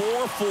 It's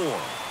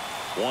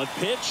 4-4. 1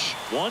 pitch,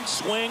 1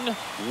 swing,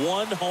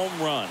 1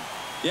 home run.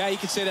 Yeah, you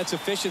could say that's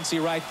efficiency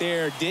right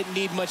there. Didn't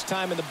need much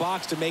time in the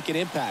box to make an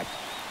impact.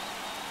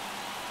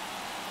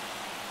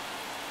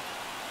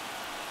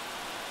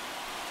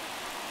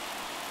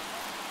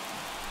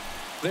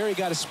 There he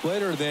got a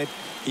splitter that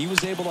he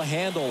was able to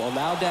handle,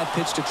 allowed that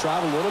pitch to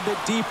travel a little bit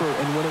deeper,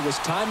 and when it was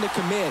time to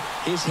commit,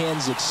 his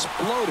hands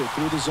exploded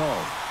through the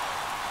zone.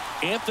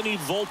 Anthony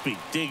Volpe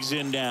digs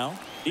in now.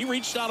 He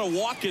reached on a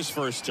walk his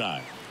first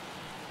time.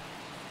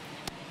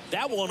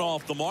 That one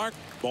off the mark.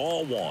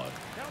 Ball one.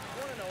 Count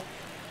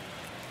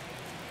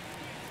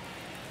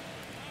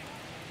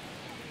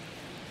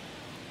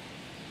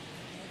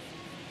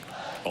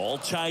 1-0. All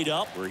tied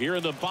up. We're here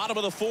in the bottom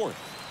of the fourth.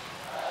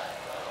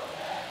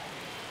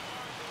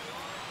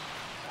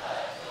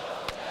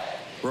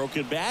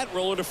 Broken bat,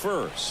 roller to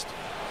first.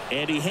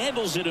 And he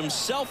handles it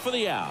himself for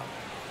the out.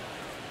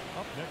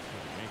 Up next for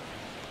the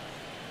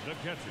Yankees, the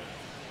catcher,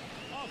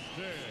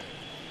 Austin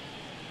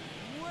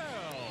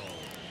Wells.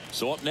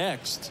 So up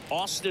next,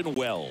 Austin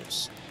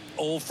Wells.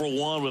 0 for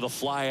 1 with a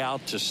fly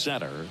out to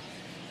center.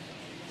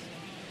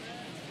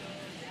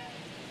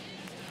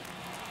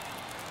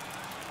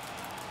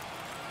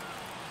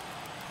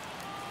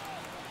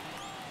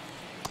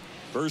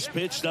 First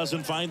pitch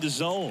doesn't find the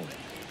zone.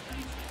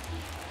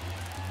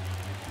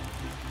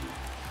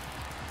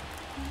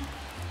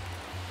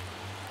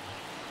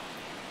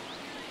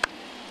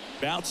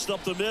 Bounced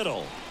up the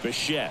middle.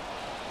 Bichette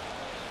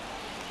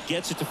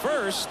gets it to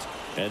first,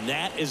 and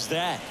that is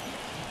that.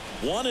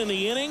 One in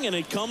the inning, and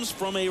it comes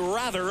from a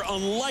rather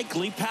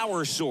unlikely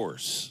power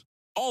source.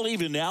 All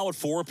even now at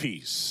 4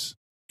 apiece.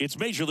 It's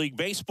Major League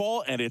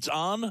Baseball, and it's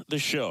on the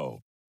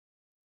show.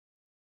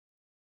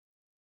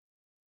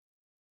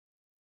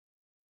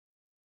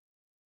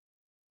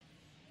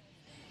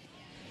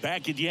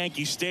 Back at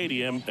Yankee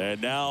Stadium, and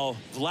now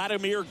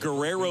Vladimir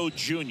Guerrero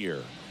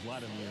Jr.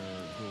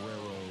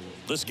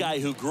 This guy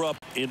who grew up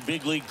in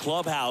big league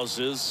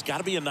clubhouses. Got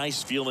to be a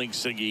nice feeling,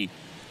 Siggy,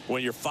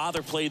 when your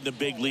father played in the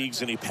big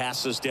leagues and he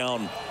passes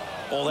down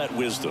all that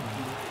wisdom.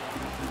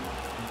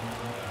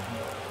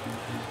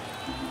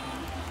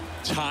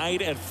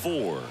 Tied at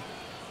 4.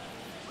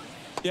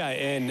 Yeah,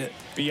 and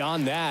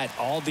beyond that,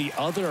 all the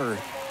other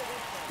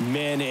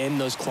men in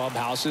those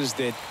clubhouses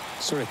that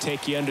sort of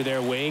take you under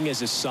their wing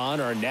as a son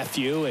or a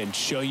nephew and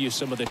show you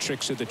some of the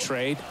tricks of the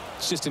trade.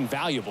 It's just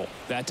invaluable,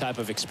 that type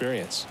of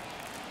experience.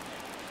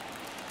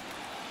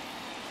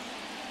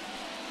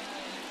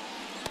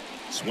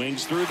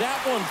 Swings through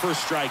that one for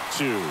strike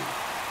 2.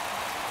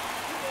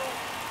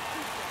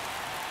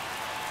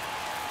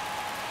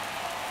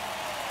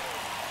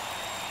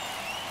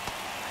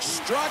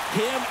 Struck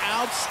him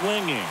out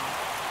swinging.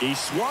 He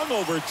swung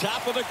over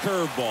top of the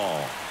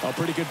curveball. A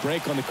pretty good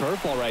break on the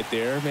curveball right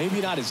there.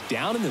 Maybe not as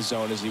down in the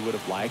zone as he would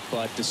have liked,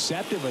 but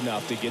deceptive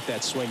enough to get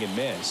that swing and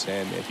miss.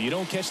 And if you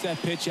don't catch that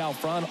pitch out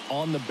front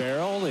on the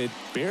barrel, it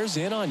bears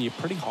in on you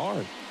pretty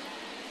hard.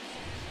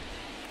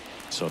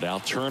 So now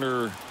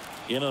Turner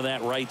in on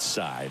that right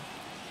side.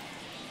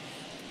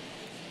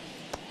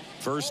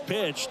 First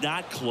pitch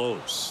not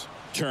close.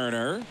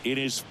 Turner in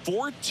his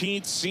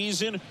 14th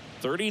season,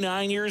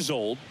 39 years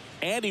old,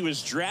 and he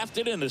was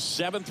drafted in the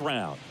 7th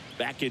round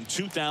back in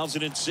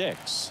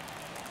 2006.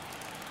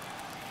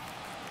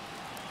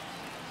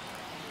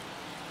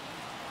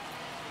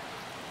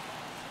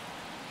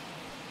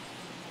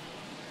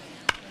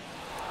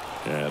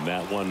 And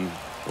that one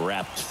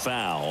wrapped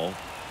foul.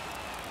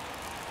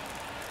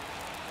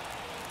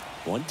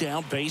 One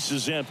down, base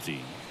is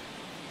empty.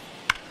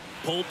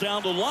 Pulled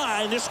down the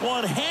line. This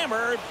one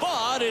hammered,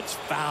 but it's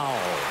foul.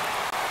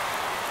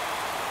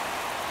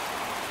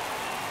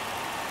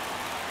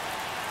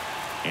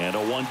 And a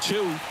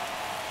 1-2.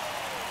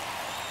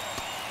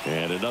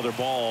 And another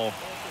ball.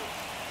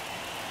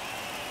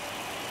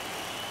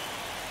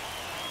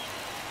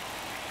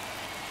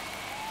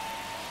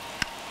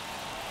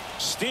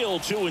 Still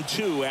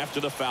 2-2 after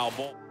the foul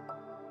ball.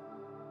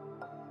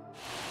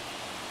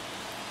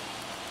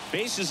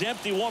 Base is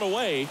empty, one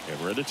away,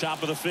 and we're at the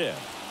top of the 5th.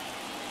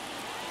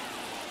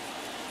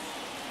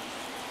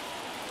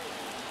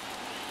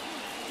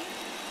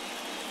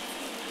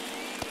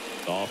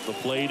 Off the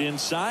plate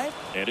inside,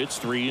 and it's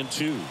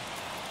 3-2.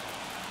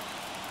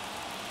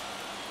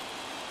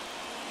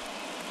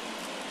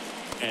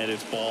 And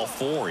it's ball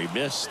 4. He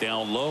missed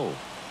down low.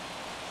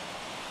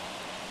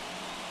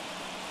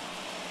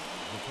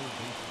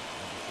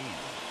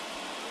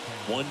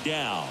 One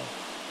down.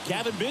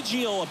 Kevin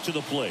Biggio up to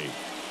the plate.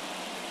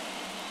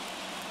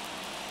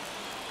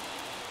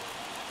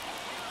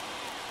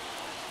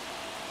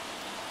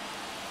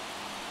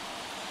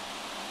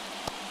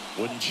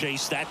 Wouldn't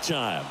chase that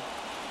time.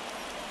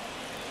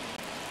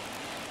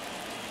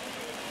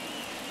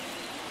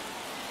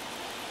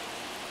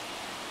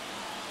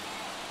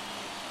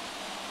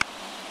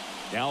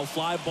 Now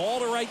fly ball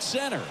to right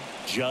center.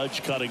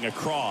 Judge cutting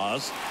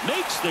across.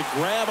 Makes the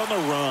grab on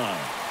the run.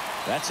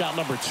 That's out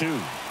number 2.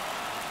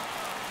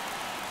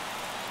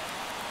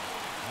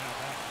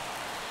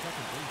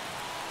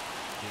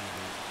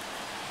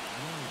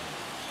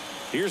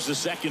 Here's the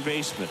second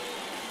baseman.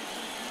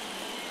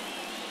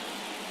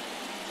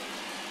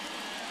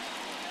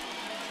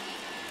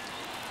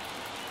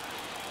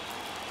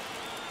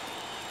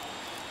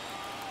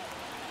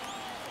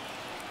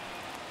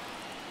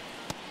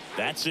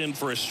 That's in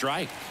for a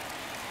strike.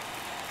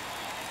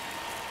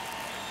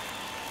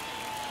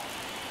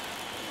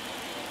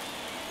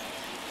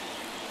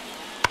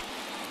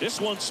 This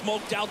one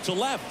smoked out to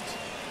left.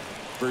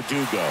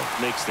 Verdugo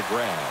makes the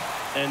grab.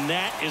 And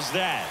that is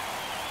that.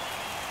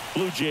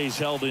 Blue Jays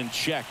held in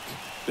check.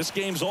 This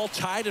game's all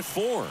tied at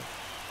 4.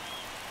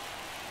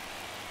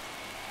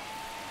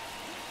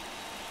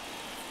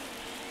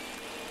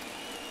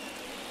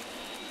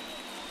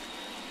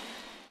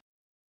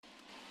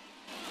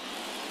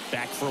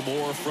 Back for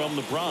more from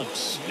the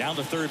Bronx. Down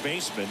to third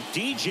baseman,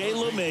 DJ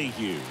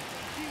LeMahieu.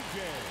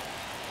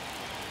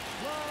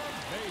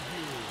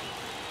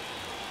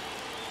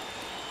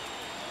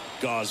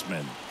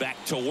 Gausman back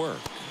to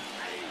work.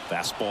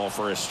 Fastball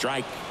for a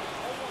strike.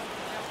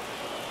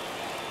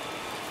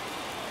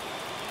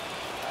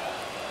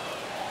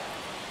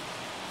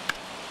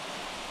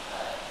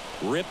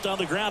 Ripped on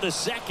the ground to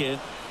second.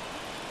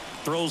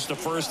 Throws to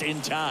first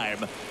in time.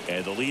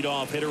 And the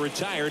leadoff hitter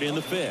retired in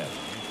the 5th.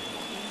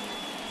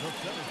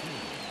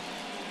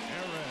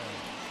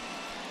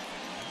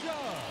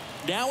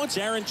 Now it's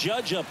Aaron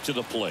Judge up to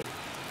the plate.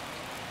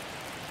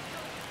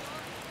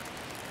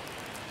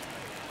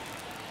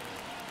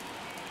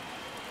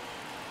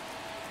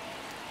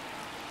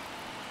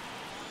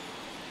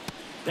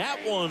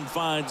 That one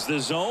finds the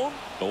zone.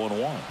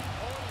 0-1.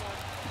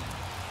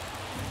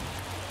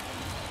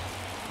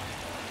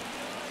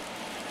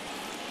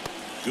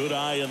 Good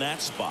eye in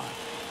that spot.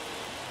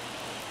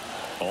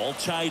 All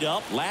tied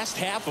up. Last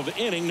half of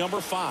inning number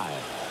 5.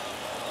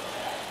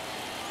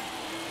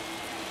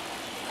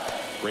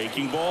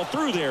 Breaking ball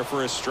through there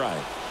for a strike.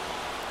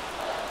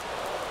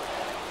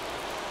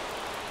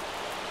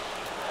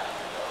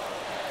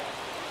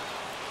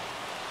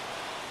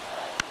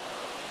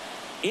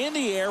 In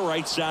the air,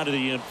 right side of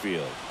the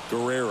infield.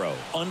 Guerrero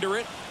under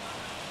it.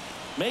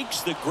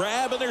 Makes the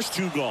grab, and there's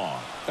 2 gone.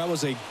 That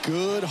was a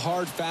good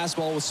hard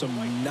fastball with some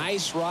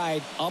nice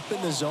ride up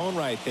in the zone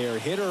right there.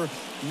 Hitter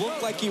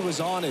looked like he was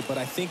on it, but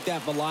I think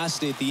that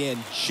velocity at the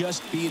end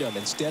just beat him.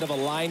 Instead of a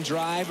line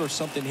drive or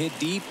something hit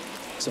deep,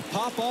 it's a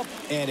pop up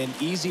and an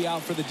easy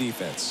out for the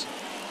defense.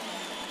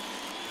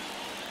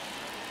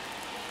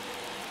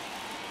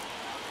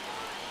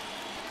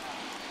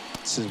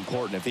 This is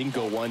important. If he can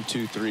go 1,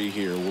 2, 3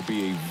 here, will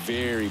be a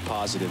very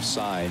positive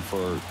sign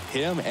for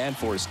him and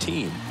for his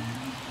team.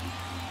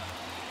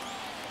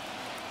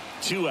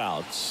 2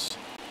 outs.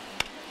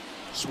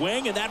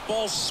 Swing, and that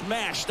ball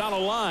smashed on a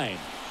line.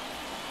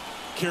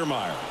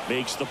 Kiermaier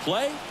makes the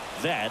play.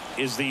 That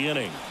is the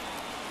inning.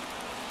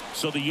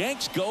 So the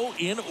Yanks go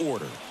in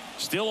order.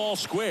 Still all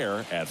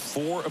square at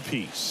 4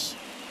 apiece.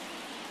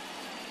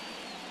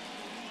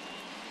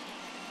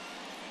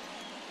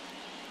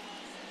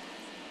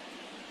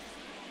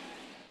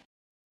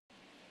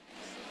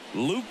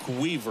 Luke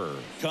Weaver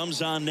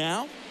comes on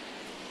now.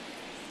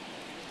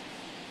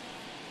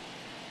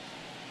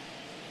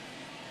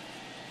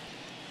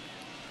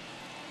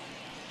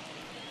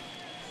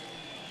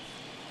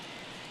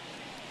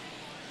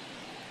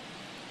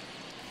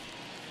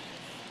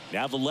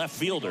 Now the left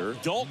fielder,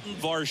 Dalton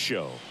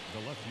Varsho. The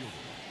left fielder,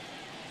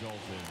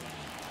 Dalton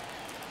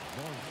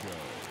Varsho.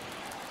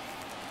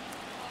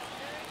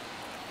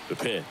 The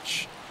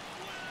pitch.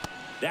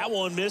 That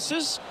one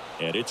misses,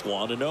 and it's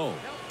 1-0.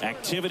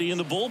 Activity in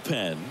the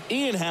bullpen.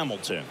 Ian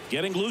Hamilton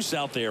getting loose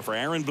out there for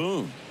Aaron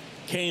Boone.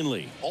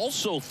 Canely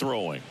also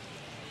throwing.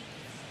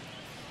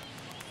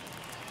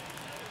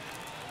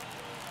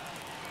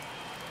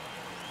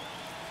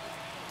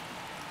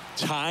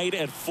 Tied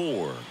at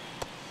 4.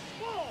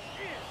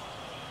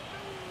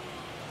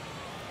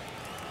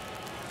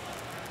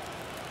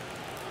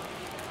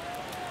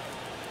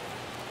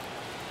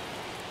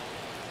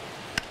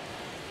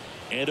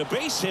 And a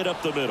base hit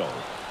up the middle.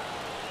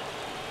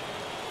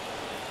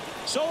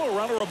 So a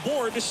runner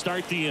aboard to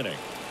start the inning.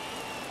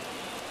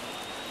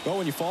 Well,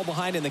 when you fall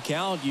behind in the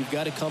count, you've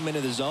got to come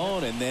into the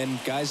zone, and then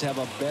guys have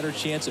a better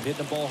chance of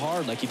hitting the ball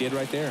hard like he did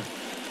right there.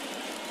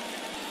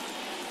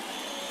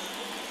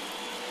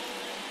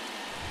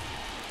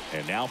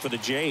 And now for the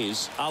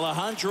Jays,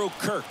 Alejandro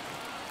Kirk.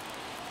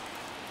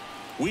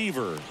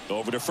 Weaver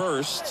over to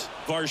first.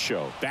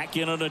 Varsho back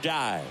in on a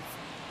dive.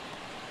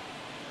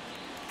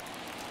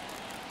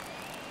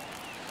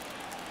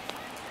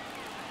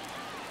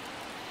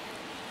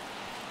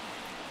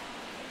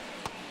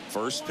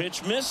 First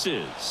pitch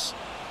misses.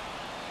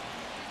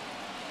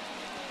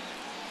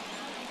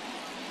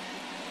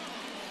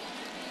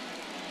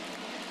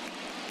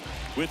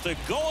 With the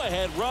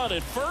go-ahead run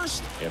at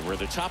first, and we're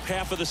the top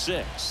half of the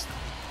 6th.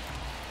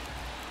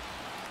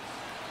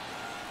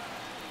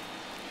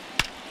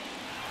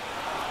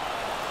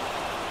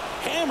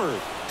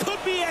 Hammered. Could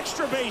be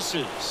extra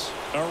bases.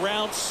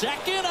 Around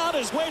second, on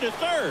his way to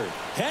third.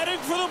 Heading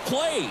for the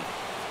plate.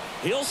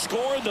 He'll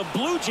score, and the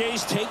Blue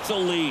Jays take the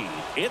lead.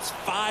 It's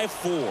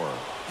 5-4.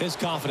 His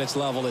confidence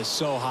level is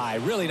so high.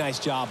 Really nice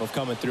job of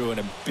coming through in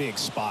a big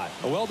spot.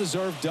 A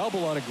well-deserved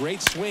double on a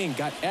great swing.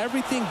 Got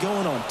everything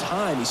going on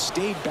time. He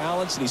stayed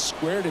balanced, and he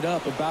squared it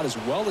up about as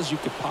well as you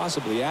could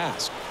possibly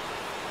ask.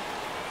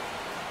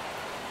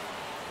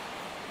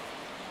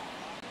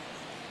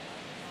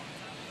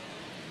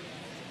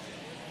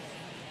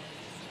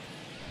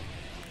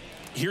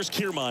 Here's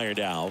Kiermaier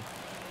now.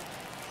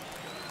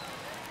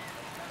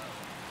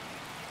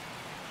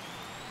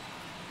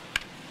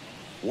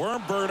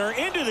 Worm burner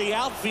into the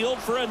outfield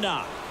for a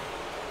knock.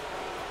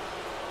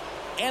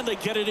 And they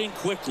get it in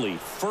quickly.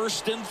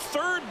 First and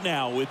third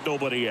now with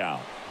nobody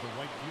out. The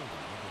right fielder,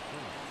 number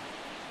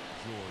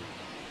 3, George.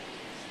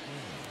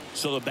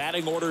 So the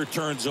batting order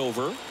turns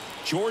over.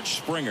 George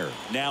Springer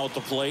now at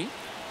the plate.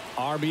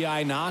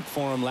 RBI knock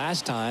for him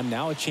last time.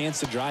 Now a chance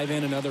to drive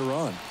in another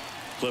run.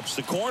 Clips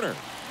the corner.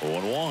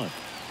 0-1.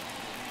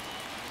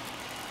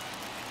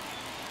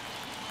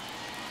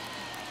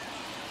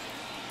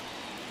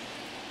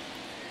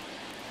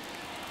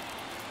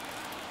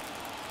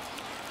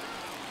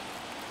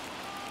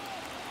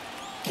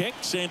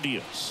 Kicks and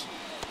deals.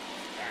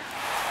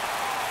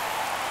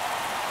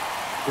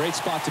 Great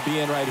spot to be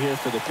in right here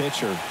for the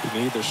pitcher. You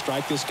can either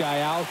strike this guy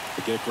out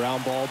or get a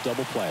ground ball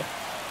double play.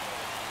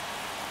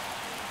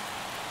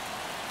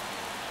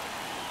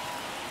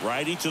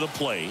 Righty to the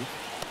plate.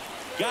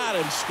 Got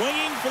him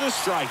swinging for the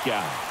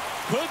strikeout.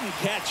 Couldn't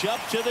catch up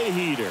to the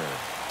heater.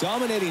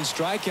 Dominating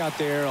strikeout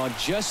there on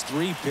just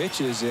 3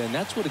 pitches, and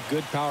that's what a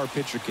good power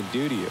pitcher can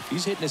do to you. If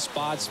he's hitting his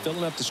spots,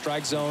 filling up the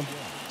strike zone,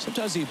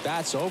 sometimes he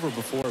bats over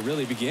before it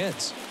really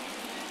begins.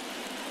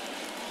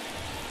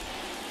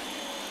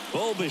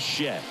 Bo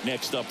Bichette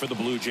next up for the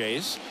Blue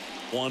Jays.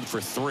 1 for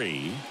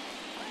 3.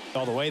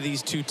 Well, the way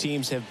these two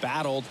teams have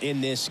battled in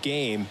this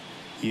game,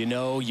 you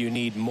know you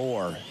need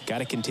more. Got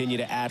to continue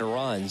to add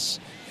runs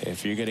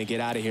if you're going to get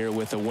out of here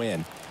with a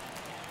win.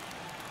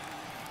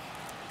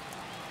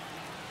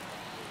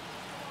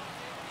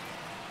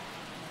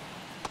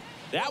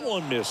 That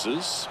one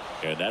misses,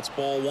 and that's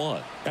ball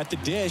 1. At the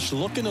dish,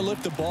 looking to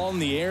lift the ball in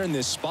the air in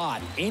this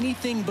spot.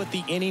 Anything but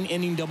the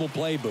inning double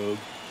play, Boog.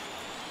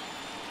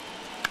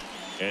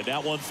 And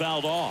that one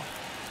fouled off.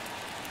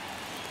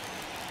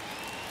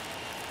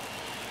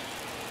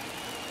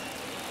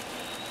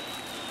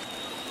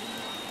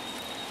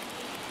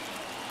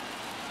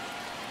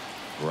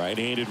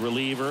 Right-handed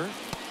reliever.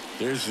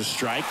 There's the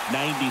strike.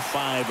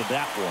 95 of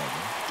that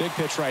one. Big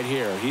pitch right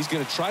here. He's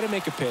going to try to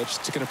make a pitch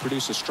that's going to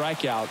produce a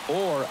strikeout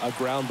or a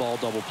ground ball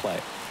double play.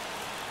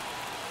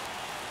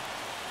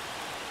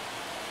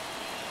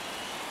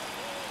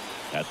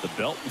 At the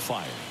belt and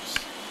fires.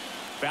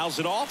 Fouls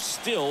it off.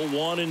 Still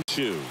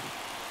 1-2.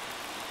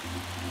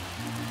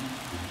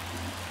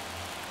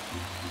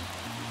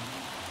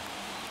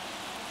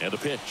 And the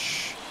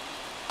pitch.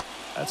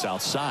 That's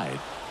outside.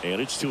 And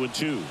it's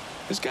 2-2.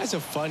 This guy's a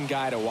fun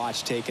guy to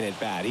watch taking at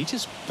bat. He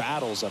just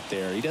battles up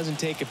there. He doesn't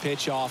take a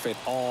pitch off at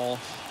all.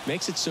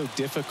 Makes it so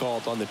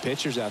difficult on the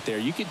pitchers out there.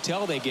 You can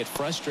tell they get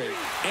frustrated.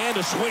 And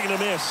a swing and a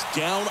miss.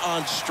 Down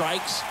on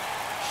strikes.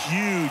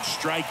 Huge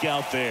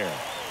strikeout there.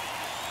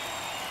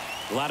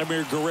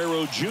 Vladimir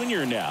Guerrero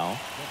Jr. now.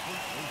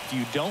 If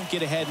you don't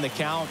get ahead in the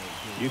count,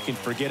 you can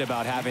forget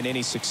about having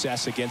any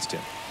success against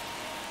him.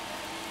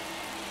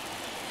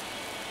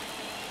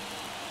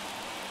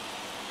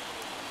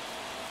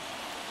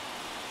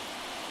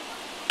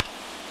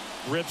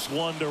 Rips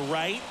one to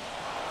right.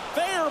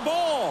 Fair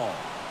ball.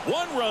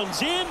 One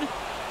runs in.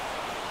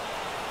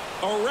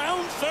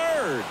 Around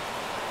third.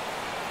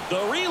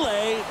 The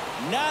relay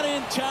not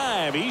in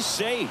time. He's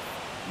safe.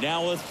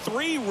 Now a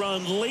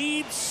 3-run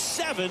lead,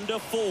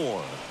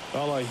 7-4.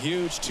 Well, a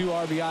huge 2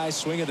 RBI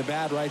swing of the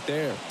bat right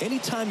there.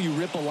 Anytime you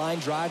rip a line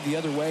drive the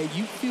other way,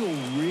 you feel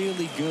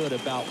really good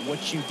about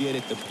what you did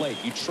at the plate.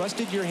 You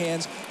trusted your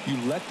hands, you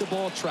let the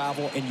ball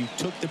travel, and you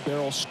took the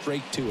barrel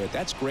straight to it.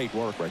 That's great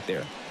work right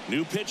there.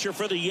 New pitcher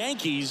for the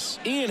Yankees,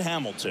 Ian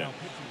Hamilton.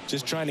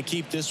 Just trying to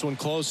keep this one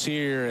close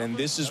here, and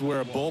this is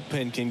where a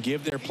bullpen can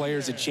give their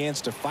players a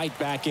chance to fight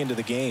back into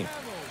the game.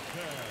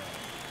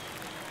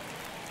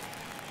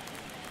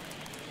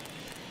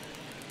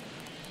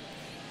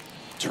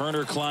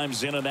 Turner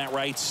climbs in on that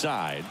right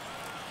side.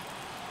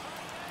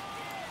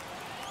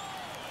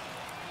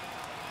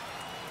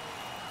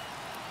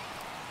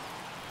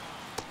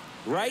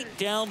 Right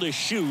down to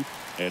shoot,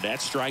 and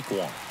that's strike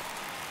 1.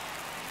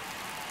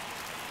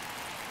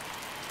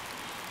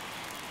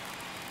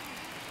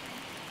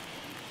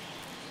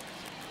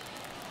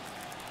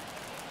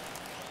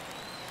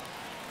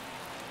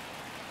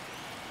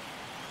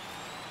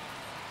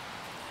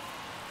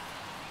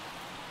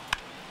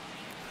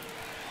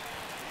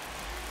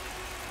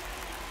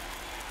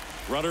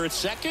 Runner at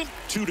second,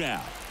 2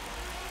 down.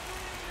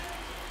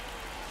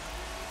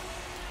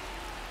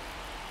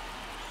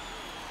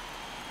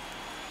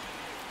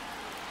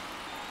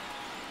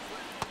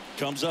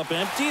 Comes up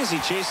empty as he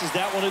chases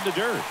that one in the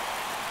dirt.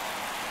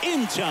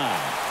 In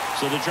time.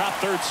 So the drop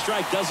third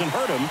strike doesn't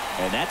hurt him,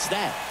 and that's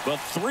that. But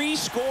 3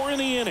 score in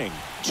the inning.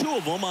 2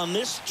 of them on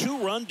this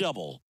 2-run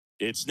double.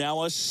 It's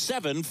now a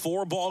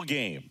 7-4 ball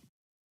game.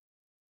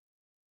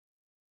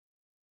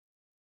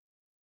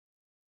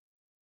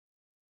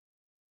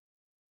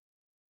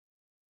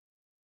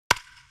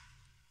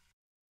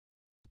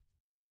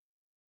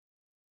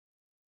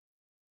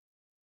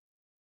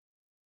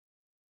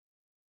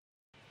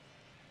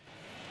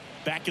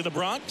 Back in the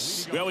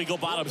Bronx. Well, we go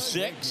bottom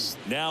 6.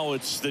 Now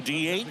it's the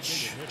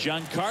DH,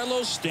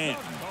 Giancarlo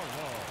Stanton.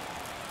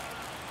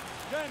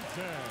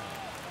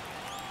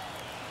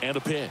 And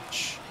a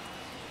pitch.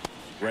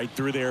 Right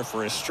through there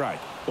for a strike.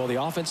 Well,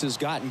 the offense has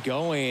gotten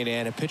going,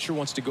 and a pitcher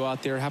wants to go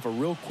out there, have a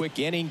real quick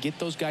inning, get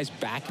those guys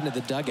back into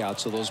the dugout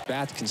so those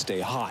bats can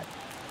stay hot.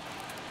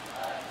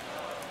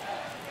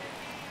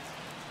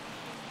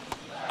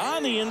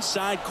 On the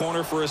inside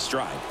corner for a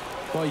strike.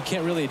 Well, you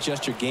can't really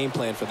adjust your game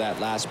plan for that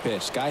last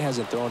pitch. Guy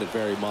hasn't thrown it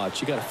very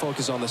much. You got to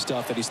focus on the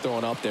stuff that he's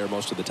throwing up there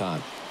most of the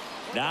time.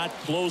 Not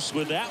close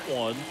with that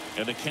one,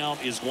 and the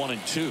count is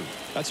 1-2.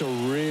 That's a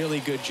really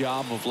good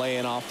job of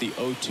laying off the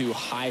 0-2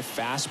 high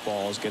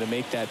fastball. Is going to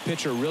make that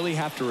pitcher really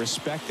have to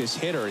respect this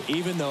hitter,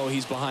 even though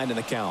he's behind in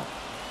the count.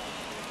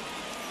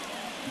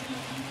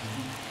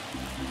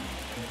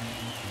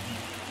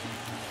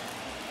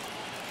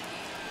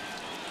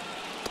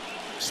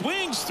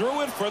 Swings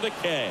through it for the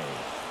K.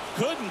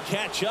 Couldn't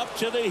catch up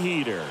to the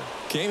heater.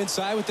 Came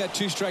inside with that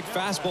two-strike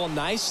fastball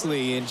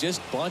nicely and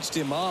just bunched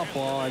him up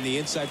on the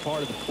inside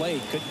part of the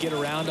plate. Couldn't get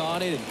around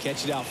on it and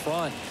catch it out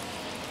front.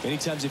 Many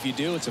times if you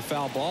do, it's a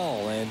foul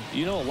ball. And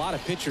you know, a lot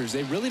of pitchers,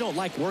 they really don't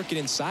like working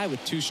inside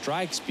with two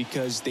strikes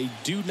because they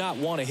do not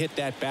want to hit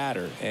that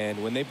batter.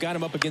 And when they've got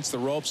him up against the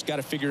ropes, got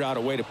to figure out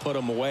a way to put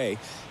him away.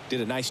 Did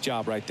a nice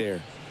job right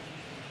there.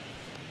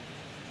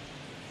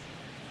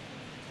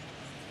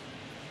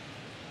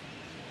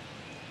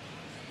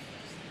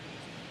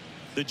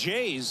 The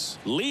Jays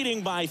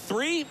leading by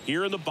 3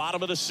 here in the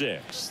bottom of the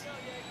 6th.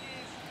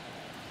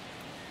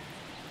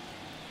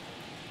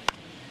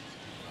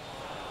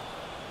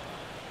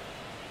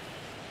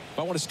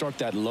 I want to start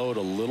that load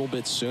a little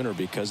bit sooner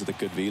because of the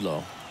good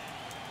velo.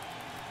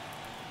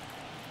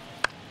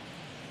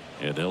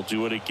 And they'll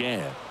do it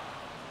again.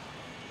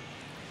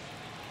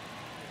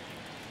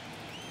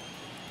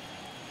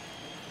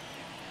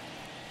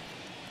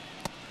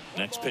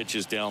 Next pitch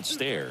is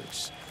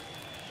downstairs.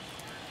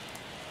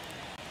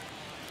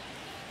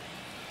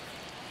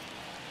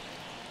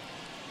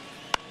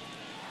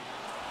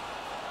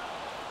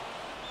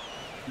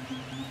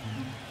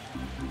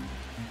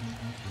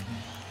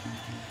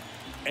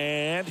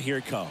 And here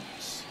it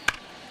comes.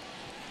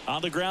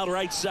 On the ground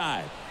right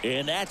side.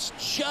 And that's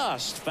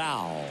just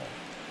foul.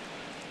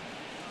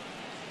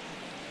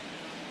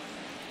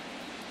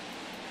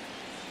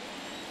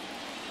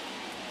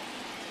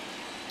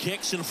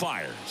 Kicks and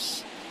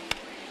fires.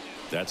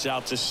 That's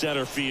out to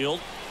center field.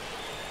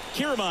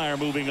 Kiermaier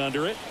moving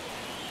under it.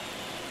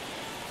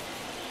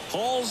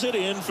 Hauls it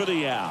in for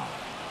the out.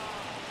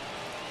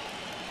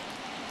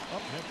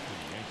 Up next for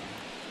the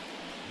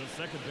Yankees, the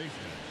second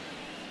baseman,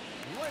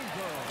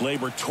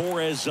 Gleyber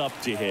Torres up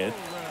to hit.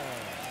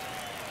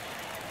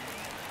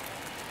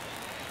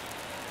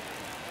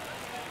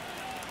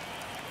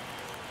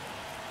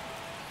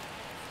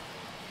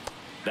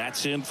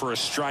 That's in for a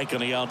strike on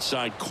the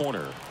outside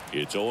corner.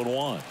 It's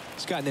 0-1.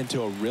 He's gotten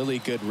into a really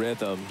good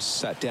rhythm,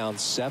 set down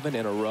 7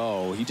 in a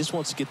row. He just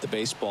wants to get the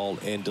baseball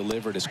and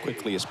deliver it as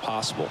quickly as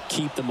possible.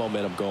 Keep the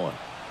momentum going.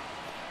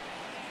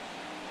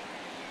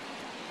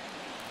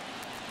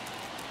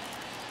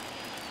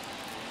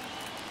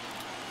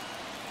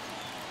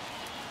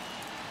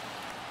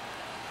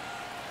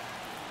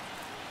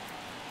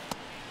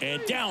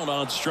 And down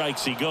on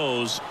strikes he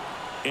goes.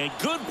 And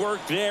good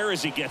work there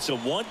as he gets a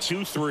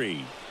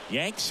 1-2-3.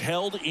 Yanks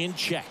held in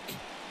check.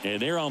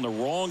 And they're on the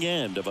wrong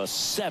end of a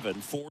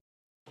 7-4.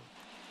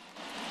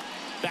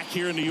 Back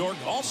here in New York,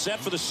 all set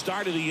for the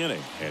start of the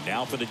inning. And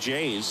now for the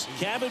Jays,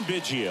 Kevin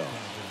Biggio.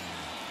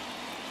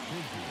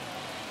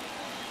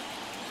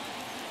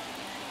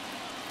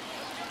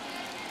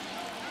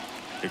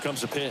 Here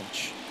comes a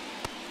pitch.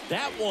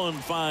 That one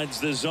finds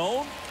the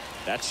zone.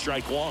 That's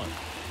strike 1.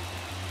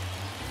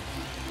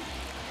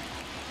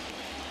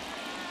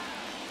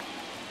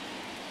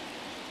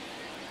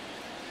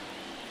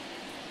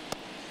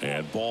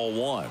 And ball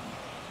 1.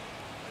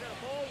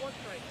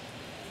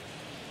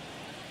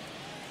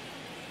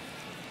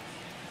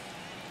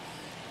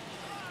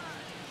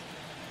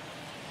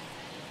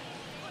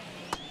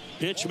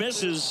 Pitch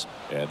misses,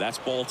 and that's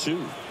ball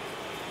 2.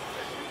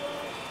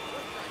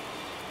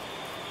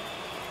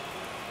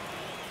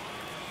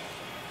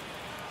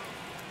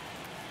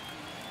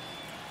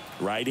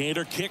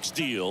 Right-hander kicks,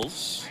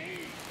 deals.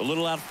 A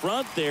little out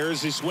front there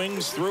as he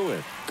swings through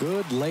it.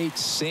 Good late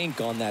sink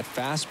on that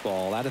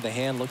fastball. Out of the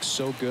hand looks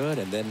so good,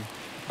 and then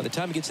by the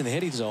time it gets in the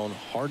hitting zone,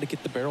 hard to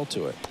get the barrel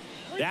to it.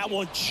 That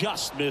one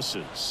just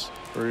misses.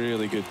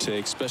 Really good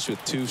take, especially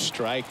with 2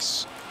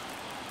 strikes.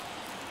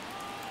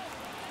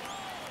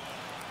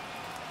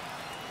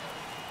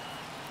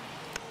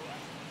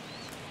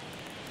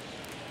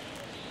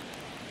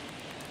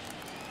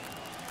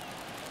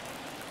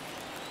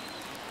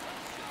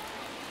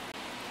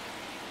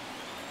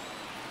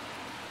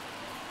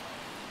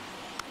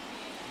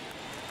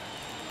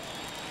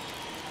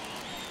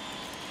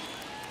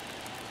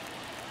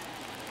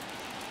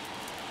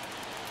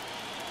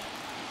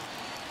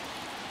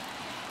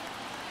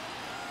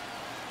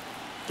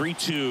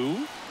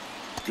 Three-two.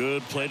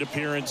 Good plate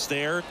appearance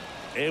there.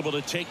 Able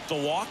to take the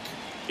walk.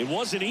 It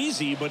wasn't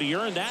easy, but he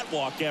earned that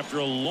walk after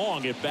a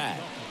long at bat.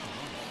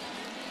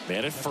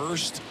 Man at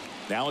first.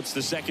 Now it's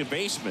the second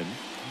baseman.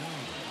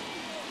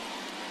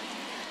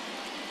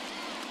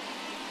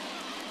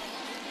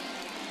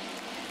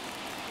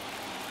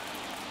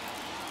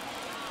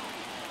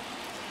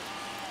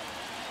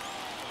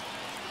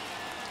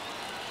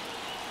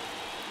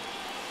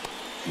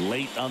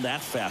 Late on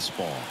that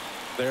fastball.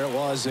 There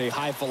was a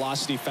high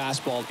velocity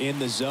fastball in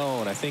the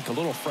zone. I think a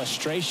little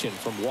frustration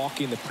from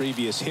walking the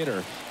previous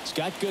hitter. He's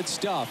got good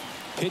stuff.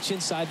 Pitch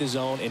inside the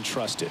zone and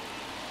trust it.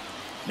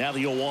 Now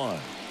the 0-1.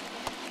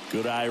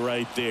 Good eye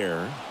right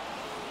there.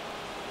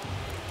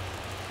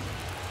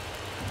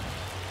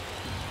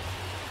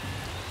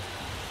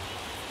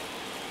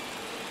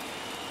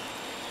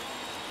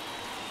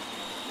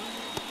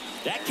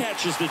 That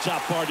catches the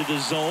top part of the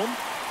zone.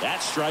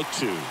 That's strike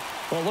 2.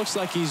 Well, it looks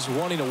like he's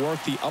wanting to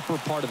work the upper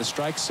part of the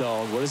strike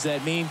zone. What does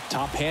that mean?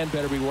 Top hand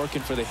better be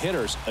working for the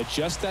hitters.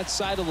 Adjust that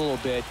side a little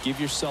bit. Give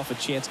yourself a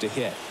chance to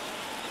hit.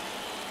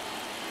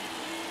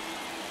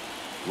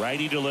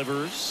 Righty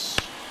delivers.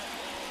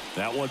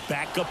 That one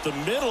back up the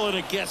middle, and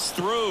it gets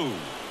through.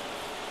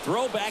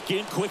 Throw back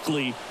in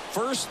quickly.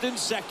 First and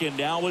second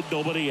now with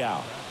nobody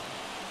out.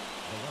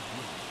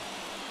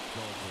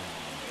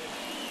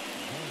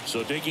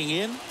 So digging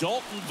in,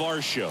 Dalton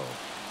Varsho.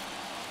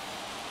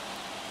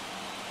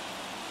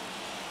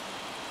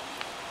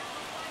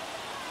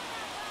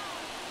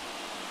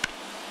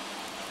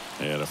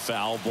 And a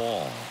foul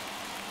ball.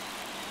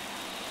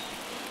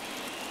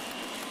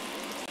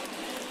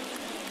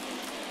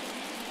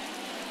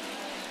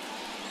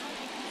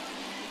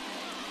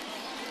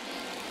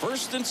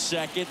 First and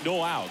second,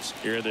 no outs.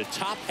 Here in the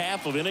top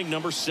half of inning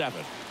number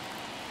 7.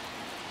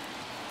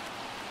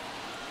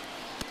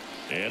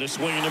 And a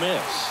swing and a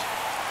miss.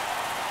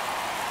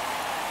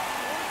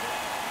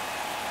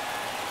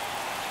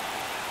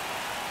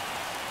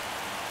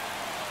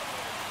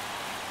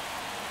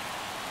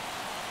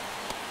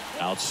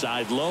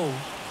 Outside low.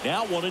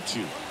 Now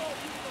 1-2.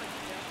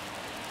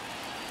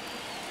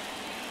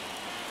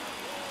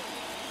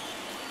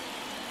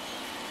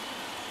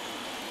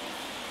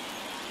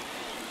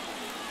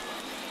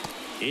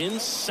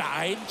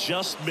 Inside,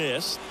 just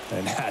missed.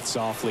 And that's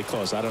awfully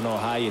close. I don't know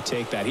how you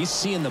take that. He's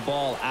seeing the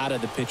ball out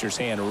of the pitcher's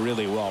hand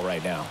really well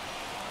right now.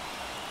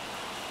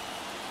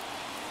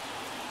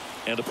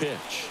 And a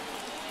pitch.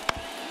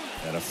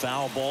 And a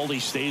foul ball. He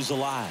stays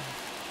alive.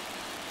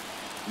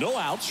 No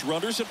outs.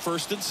 Runners at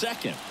first and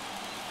second.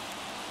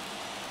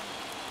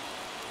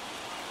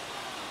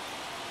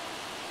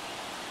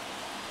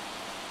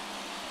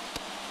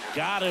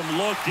 Got him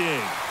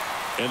looking.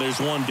 And there's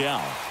one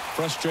down.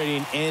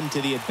 Frustrating end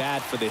to the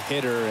at-bat for the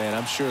hitter, and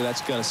I'm sure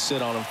that's going to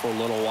sit on him for a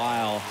little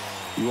while.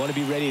 You want to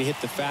be ready to hit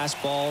the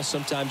fastball.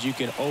 Sometimes you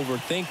can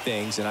overthink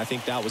things, and I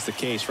think that was the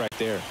case right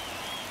there.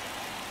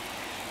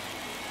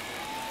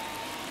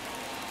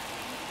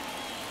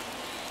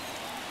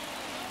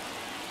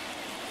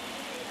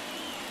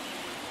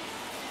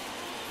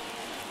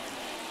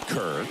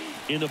 Kerr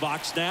in the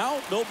box now.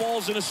 No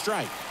balls and a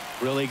strike.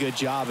 Really good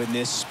job in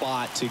this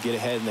spot to get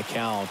ahead in the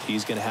count.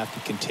 He's going to have to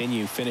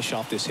continue finish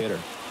off this hitter.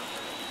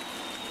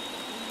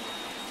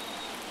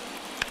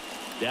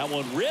 That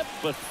one ripped,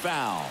 but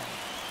foul.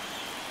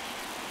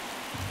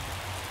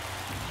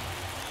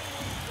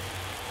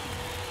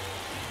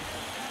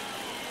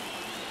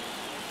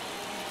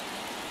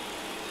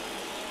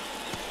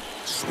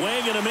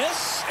 Swing and a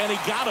miss, and he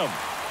got him.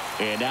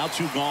 And now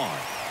 2 gone.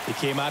 He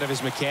came out of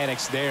his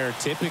mechanics there.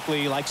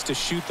 Typically likes to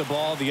shoot the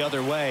ball the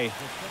other way,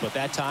 but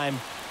that time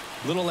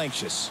a little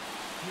anxious.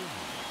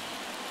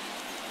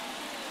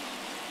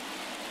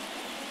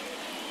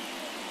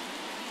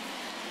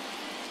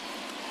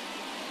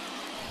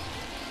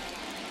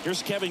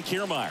 Here's Kevin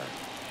Kiermaier.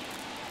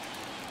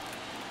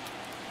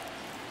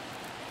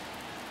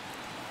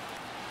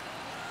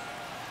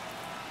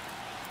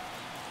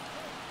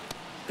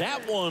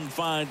 That one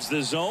finds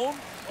the zone,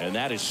 and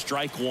that is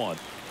strike 1.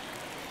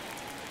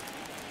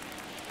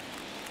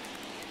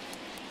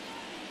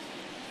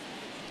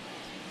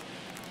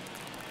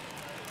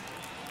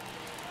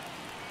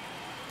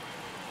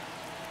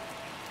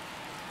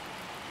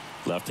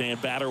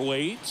 Left-hand batter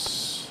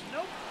waits.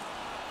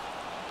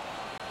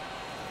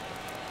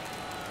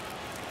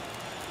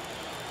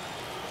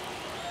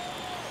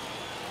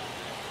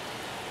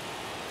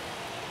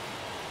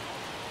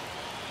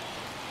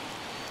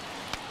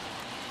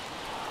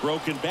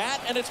 Broken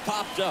bat, and it's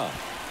popped up.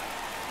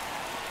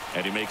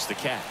 And he makes the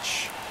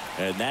catch.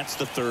 And that's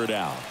the 3rd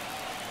out.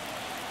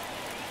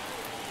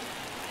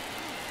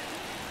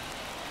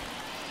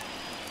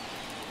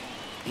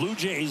 Blue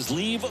Jays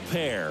leave a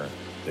pair.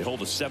 They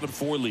hold a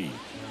 7-4 lead.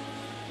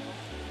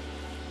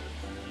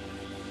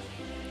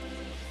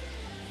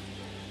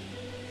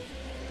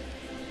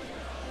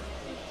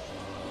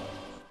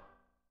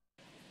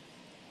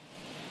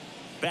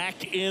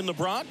 Back in the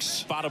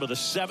Bronx, bottom of the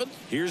 7th.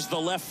 Here's the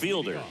left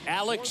fielder,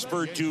 Alex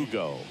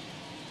Verdugo.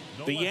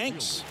 The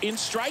Yanks in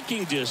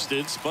striking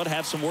distance, but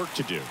have some work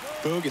to do.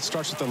 Boog, it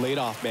starts with the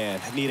leadoff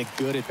man. Need a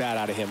good at bat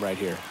out of him right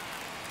here.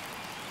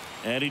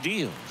 And he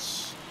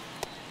deals.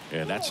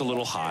 And that's a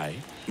little high.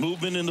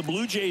 Movement in the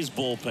Blue Jays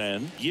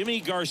bullpen.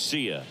 Yimi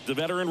Garcia, the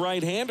veteran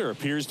right-hander,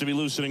 appears to be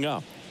loosening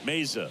up.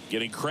 Meza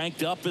getting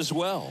cranked up as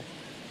well.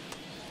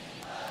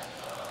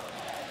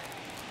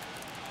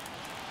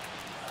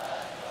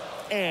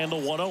 And the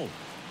 1-0.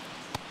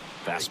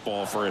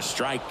 Fastball for a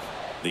strike.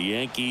 The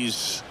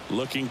Yankees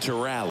looking to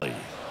rally.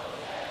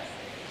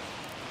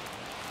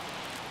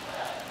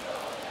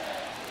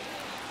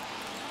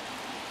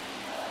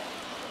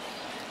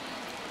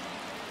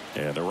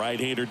 And the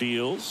right-hander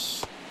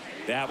deals.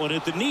 That one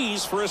at the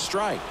knees for a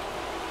strike.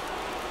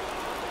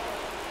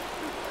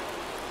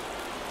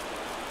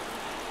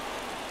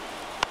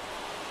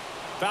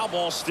 Foul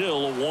ball,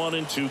 still a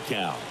 1-2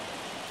 count.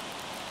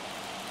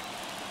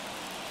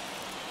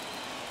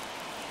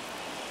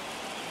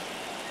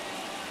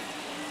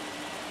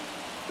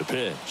 The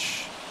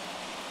pitch.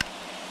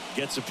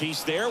 Gets a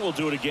piece there. We'll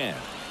do it again.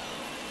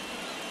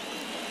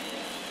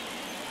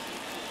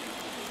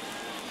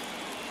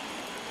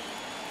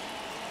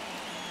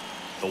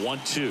 The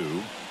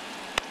 1-2.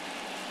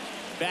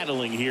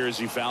 Battling here as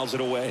he fouls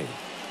it away.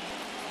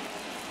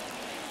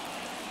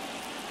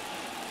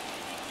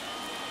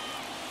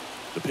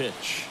 The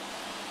pitch.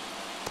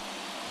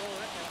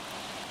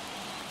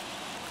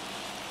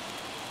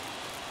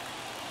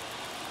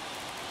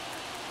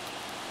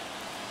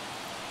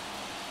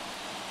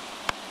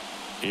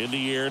 In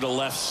the air to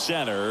left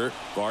center.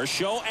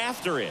 Varsho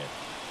after it.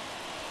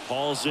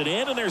 Hauls it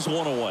in, and there's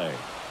one away.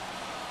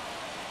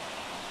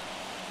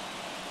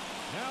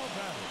 Now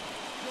batting,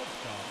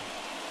 shortstop,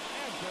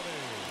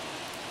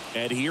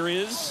 Anthony. And here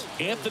is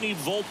Anthony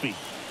Volpe.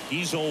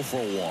 He's 0 for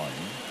 1.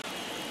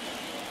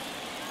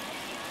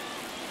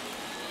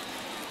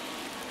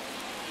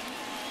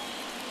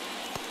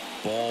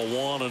 Ball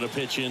 1 and a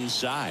pitch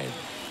inside.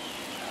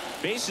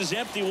 Base is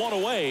empty, 1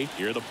 away.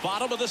 Here the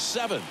bottom of the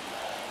 7th.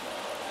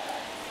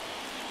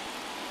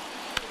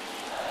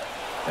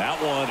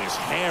 That one is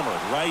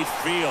hammered right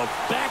field.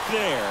 Back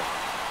there.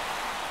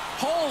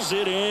 Pulls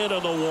it in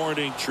on the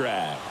warning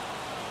track.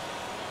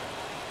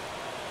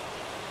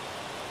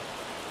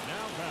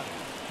 Now batting,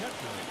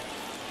 catcher,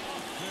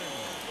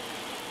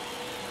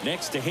 Austin.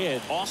 Next to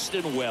hit,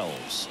 Austin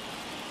Wells.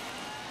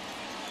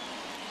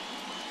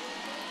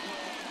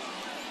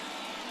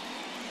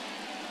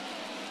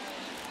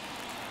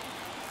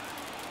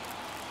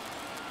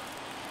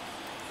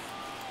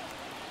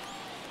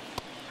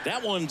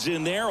 That one's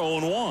in there,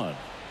 0-1.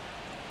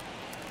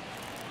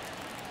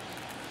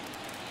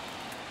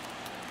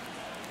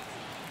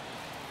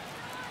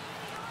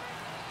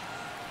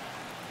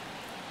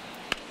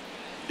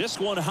 This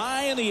one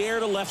high in the air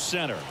to left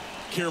center.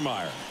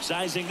 Kiermaier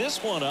sizing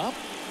this one up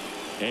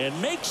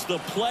and makes the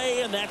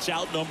play, and that's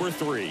out number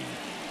 3.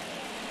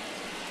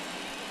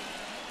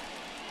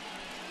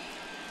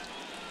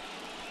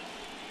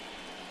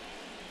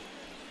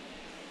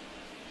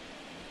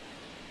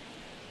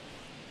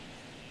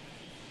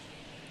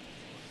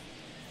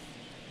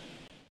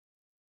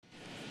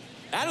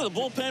 Out of the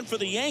bullpen for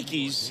the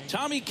Yankees,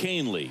 Tommy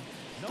Kahnle.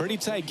 Pretty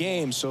tight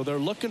game, so they're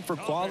looking for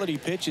quality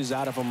pitches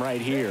out of him right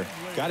here.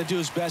 Got to do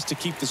his best to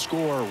keep the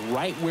score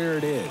right where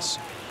it is.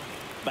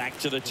 Back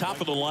to the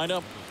top of the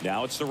lineup.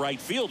 Now it's the right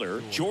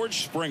fielder,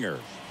 George Springer.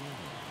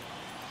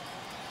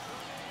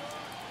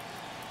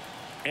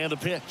 And the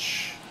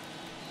pitch.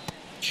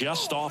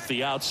 Just off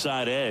the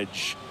outside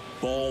edge.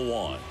 Ball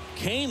 1.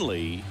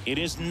 Kahnle, in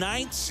his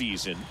 9th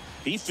season,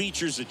 he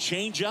features a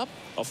changeup,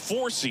 a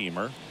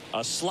four-seamer,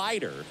 a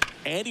slider,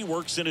 and he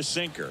works in a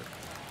sinker.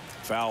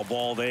 Foul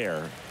ball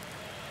there.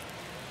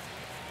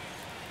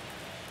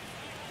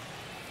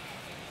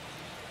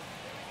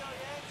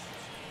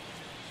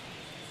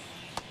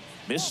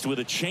 Missed with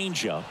a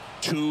changeup.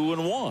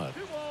 2-1.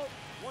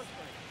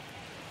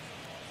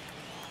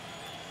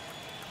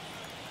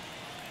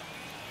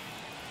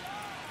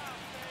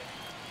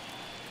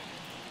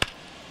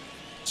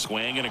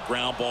 Swing and a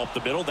ground ball up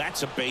the middle.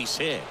 That's a base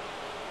hit.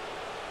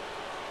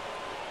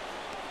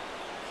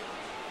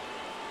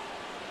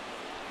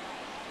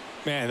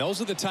 Man, those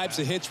are the types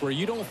of hits where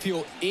you don't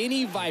feel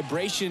any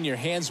vibration in your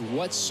hands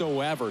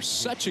whatsoever.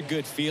 Such a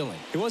good feeling.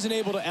 He wasn't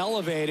able to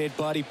elevate it,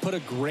 but he put a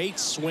great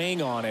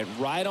swing on it.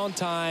 Right on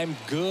time,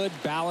 good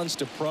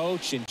balanced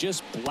approach, and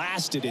just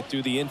blasted it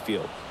through the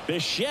infield.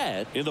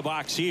 Bichette in the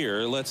box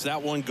here lets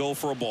that one go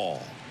for a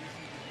ball.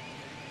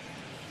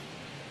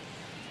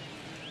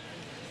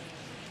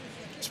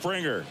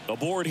 Springer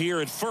aboard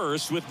here at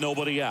first with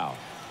nobody out.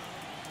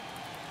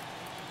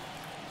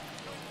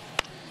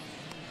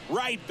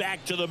 Right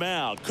back to the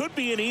mound. Could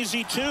be an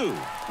easy 2.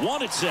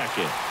 1 at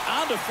second.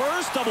 On to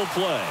first, double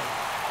play.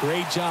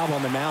 Great job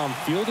on the mound,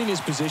 fielding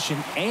his position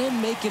and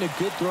making a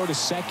good throw to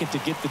second to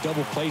get the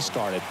double play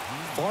started.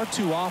 Far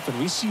too often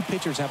we see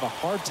pitchers have a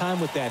hard time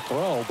with that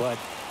throw, but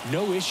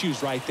no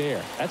issues right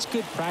there. That's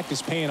good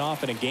practice paying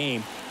off in a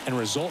game and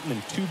resulting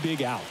in 2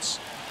 big outs.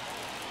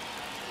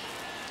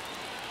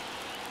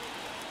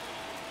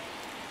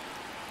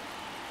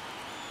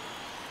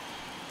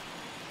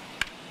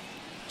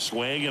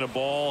 Swing and a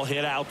ball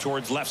hit out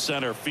towards left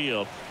center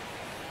field.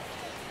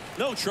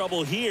 No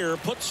trouble here.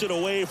 Puts it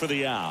away for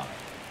the out.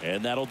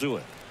 And that'll do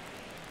it.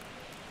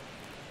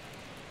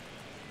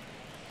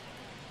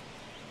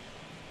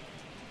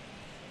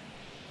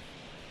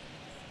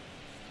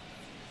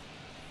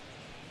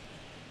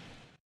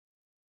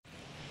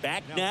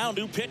 Back now,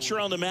 new pitcher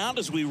on the mound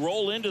as we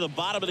roll into the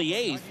bottom of the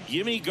 8th.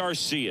 Yimi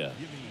Garcia.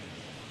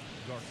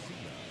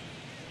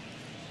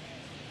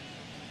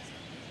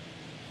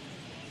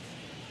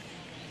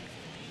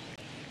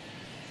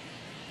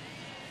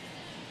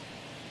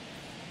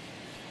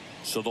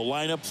 So the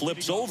lineup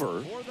flips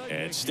over,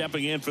 and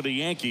stepping in for the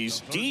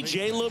Yankees,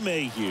 DJ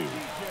LeMahieu.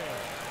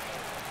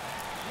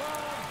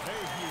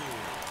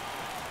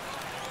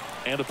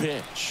 And a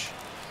pitch.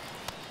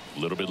 A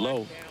little bit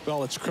low.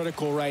 Well, it's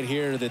critical right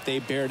here that they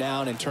bear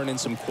down and turn in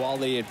some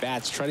quality at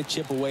bats. Try to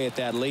chip away at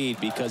that lead,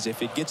 because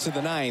if it gets to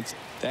the ninth,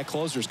 that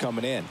closer's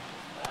coming in.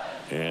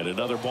 And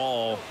another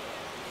ball.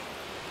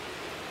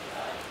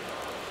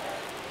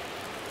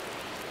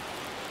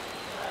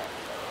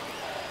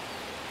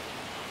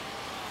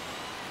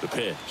 The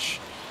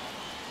pitch.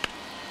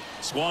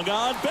 Swung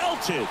on,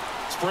 belted.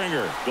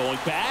 Springer going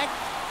back.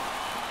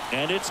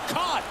 And it's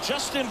caught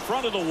just in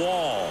front of the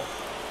wall.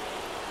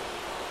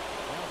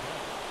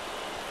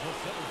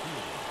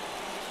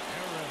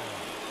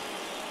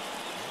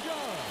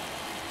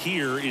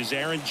 Here is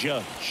Aaron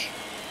Judge.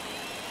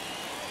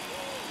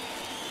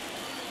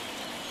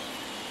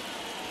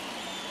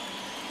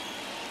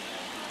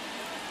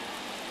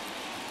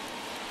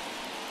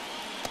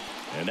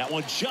 And that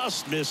one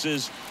just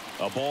misses.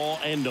 A ball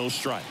and no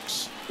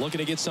strikes. Looking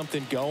to get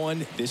something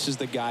going. This is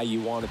the guy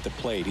you want at the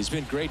plate. He's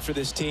been great for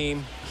this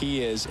team.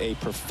 He is a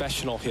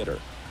professional hitter.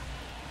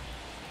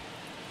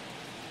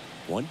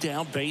 One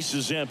down, base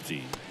is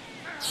empty.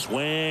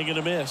 Swing and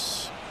a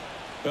miss.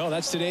 Well,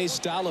 that's today's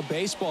style of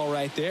baseball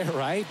right there,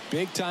 right?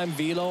 Big time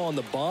velo on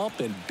the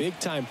bump and big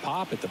time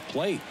pop at the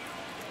plate.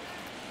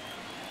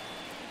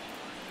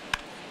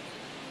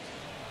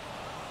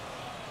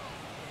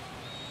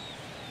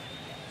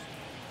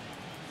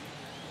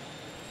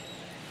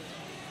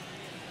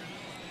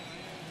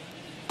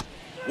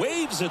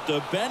 Waves at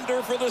the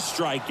bender for the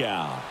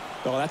strikeout.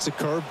 Well, that's a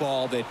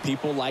curveball that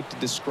people like to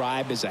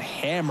describe as a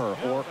hammer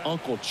or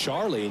Uncle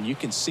Charlie, and you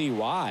can see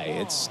why.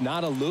 It's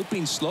not a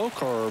looping slow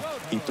curve.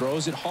 He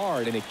throws it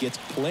hard, and it gets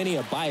plenty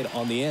of bite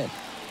on the end.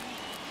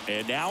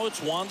 And now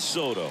it's Juan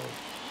Soto.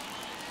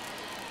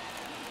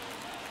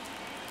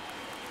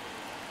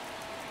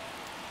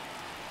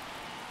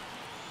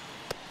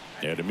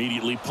 And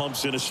immediately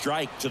pumps in a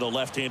strike to the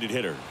left-handed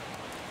hitter.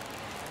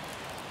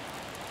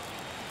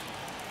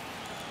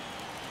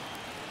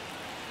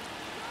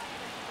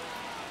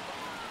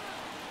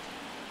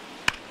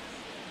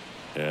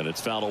 And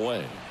it's fouled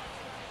away.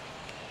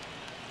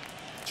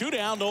 2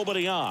 down,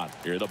 nobody on.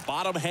 Here, the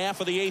bottom half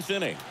of the 8th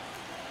inning.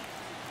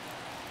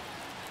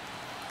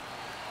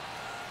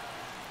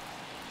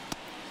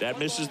 That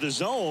misses the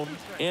zone,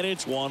 and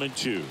it's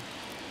 1-2.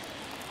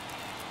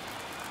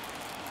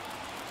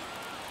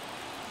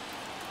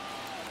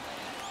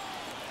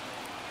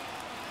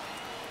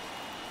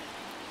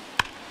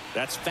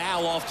 That's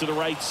foul off to the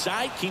right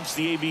side, keeps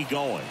the AB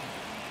going.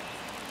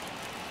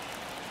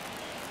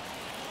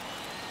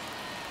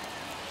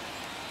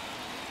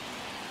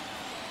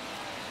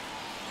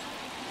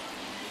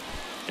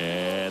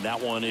 And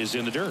that one is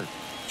in the dirt.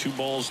 2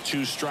 balls,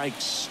 2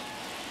 strikes.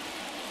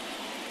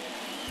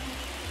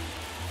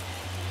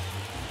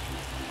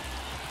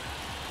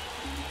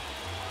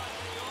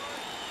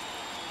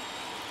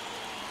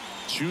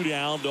 Two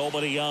down,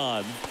 nobody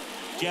on.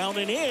 Down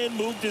and in,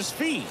 moved his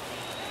feet.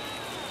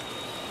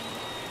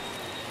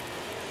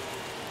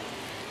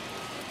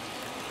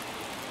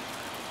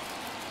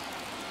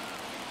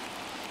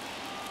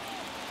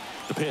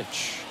 The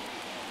pitch.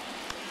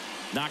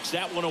 Knocks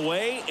that one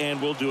away, and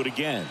we'll do it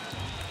again.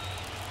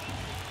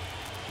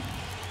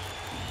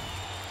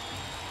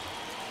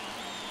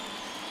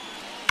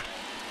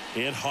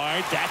 Hit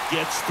hard. That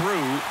gets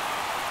through.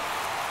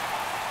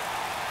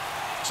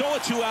 So a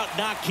 2-out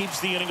knock keeps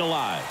the inning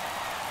alive.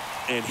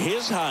 And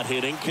his hot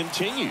hitting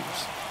continues.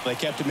 They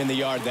kept him in the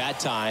yard that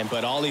time,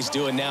 but all he's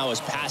doing now is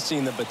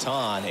passing the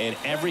baton, and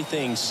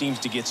everything seems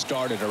to get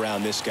started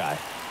around this guy.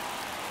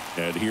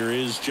 And here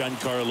is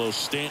Giancarlo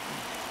Stanton.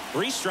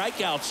 3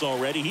 strikeouts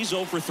already. He's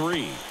 0 for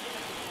 3.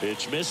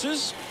 Pitch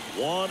misses.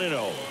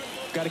 1-0.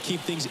 Got to keep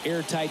things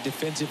airtight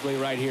defensively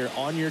right here.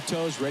 On your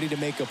toes, ready to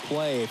make a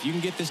play. If you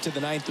can get this to the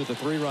 9th with a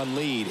 3-run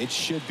lead, it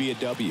should be a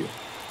W.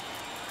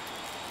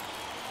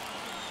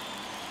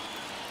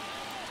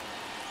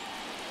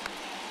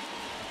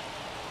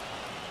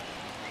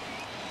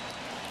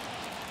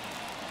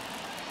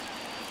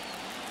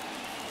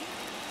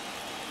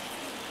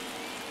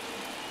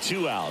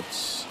 Two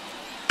outs.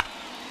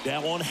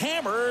 That one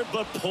hammered,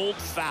 but pulled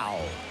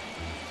foul.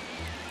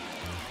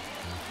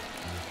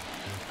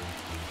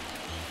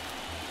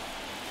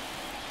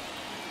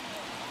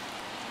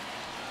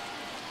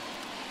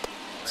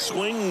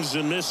 Swings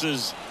and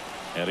misses,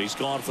 and he's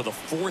gone for the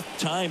 4th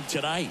time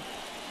tonight.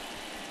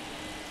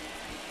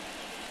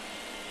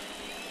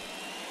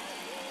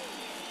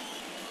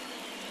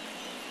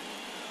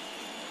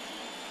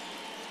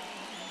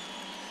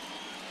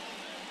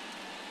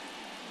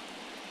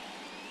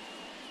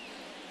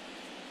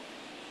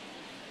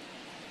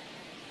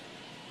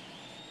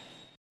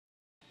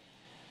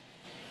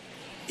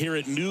 Here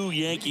at new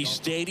Yankee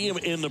Stadium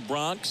in the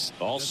Bronx,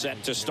 all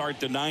set to start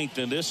the 9th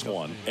in this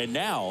one. And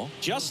now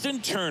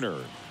Justin Turner.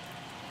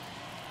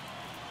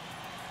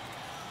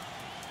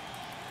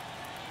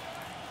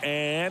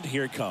 And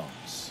here it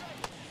comes.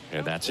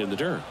 And that's in the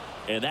dirt.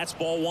 And that's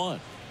ball 1.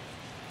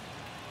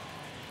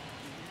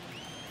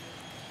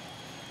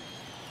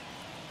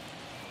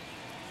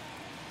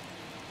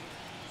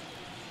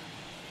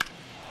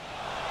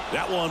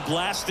 That one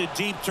blasted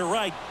deep to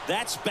right.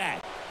 That's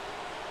back.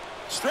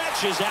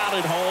 Stretches out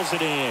and hauls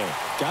it in.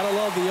 Gotta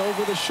love the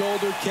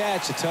over-the-shoulder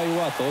catch. I tell you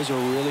what, those are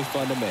really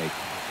fun to make.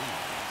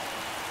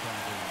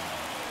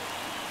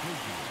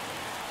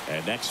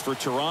 And next for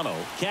Toronto,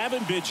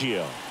 Kevin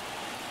Biggio.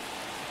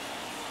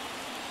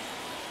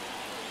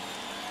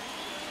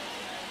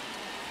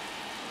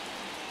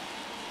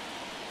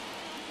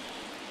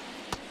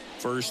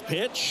 First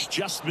pitch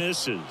just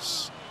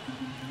misses.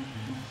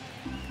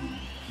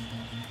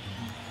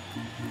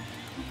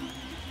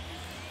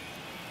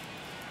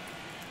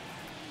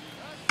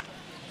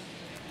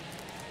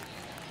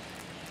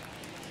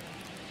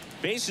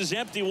 Base is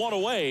empty, one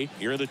away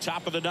here at the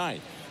top of the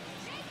ninth.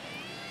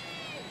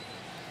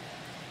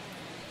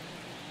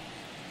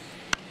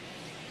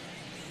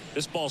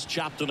 This ball's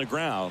chopped on the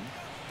ground.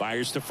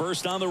 Fires to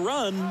first on the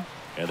run,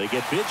 and they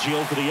get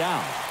Biggio for the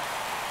out.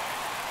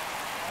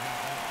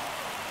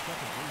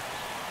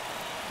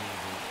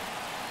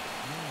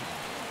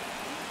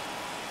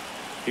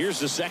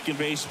 Here's the second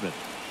baseman.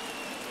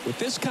 With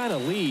this kind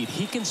of lead,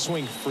 he can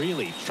swing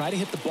freely, try to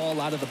hit the ball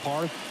out of the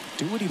park,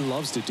 do what he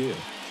loves to do.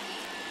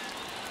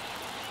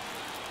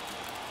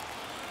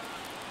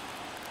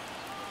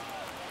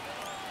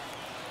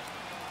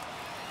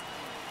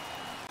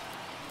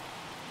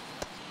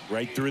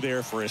 Right through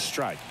there for a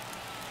strike.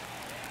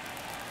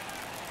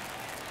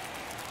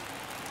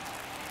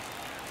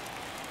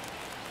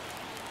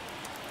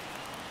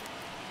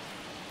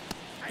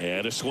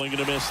 And a swing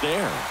and a miss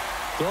there.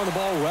 Throwing the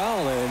ball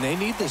well, and they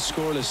need this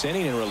scoreless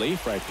inning in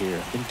relief right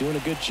here. Been doing a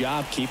good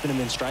job keeping him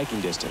in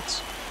striking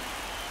distance.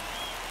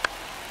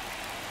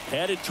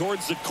 Headed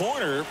towards the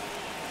corner.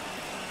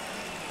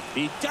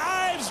 He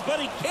dives, but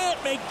he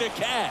can't make the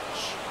catch.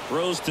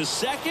 Throws to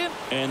second,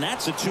 and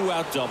that's a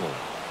two-out double.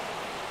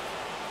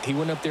 He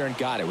went up there and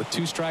got it. With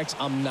 2 strikes,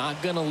 I'm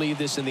not going to leave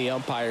this in the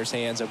umpire's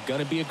hands. I'm going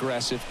to be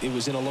aggressive. It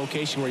was in a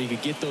location where you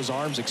could get those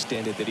arms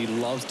extended that he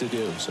loves to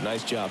do. So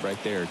nice job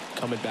right there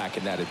coming back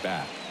in that at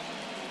bat.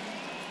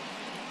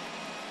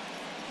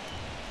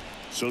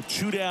 So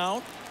 2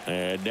 down,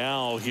 and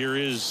now here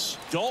is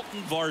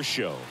Dalton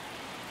Varsho.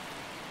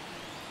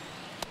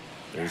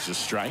 There's a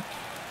strike.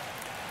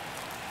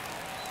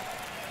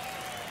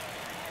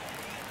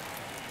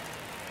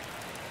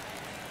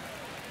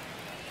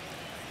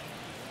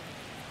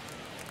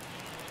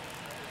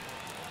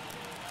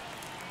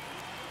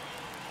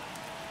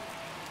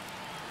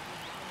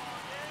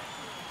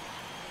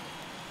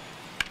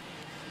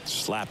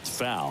 Slapped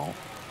foul.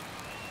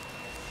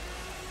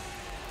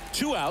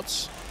 2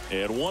 outs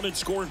and 1 in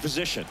scoring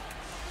position.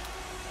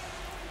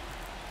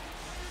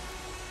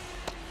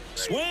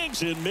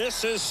 Swings and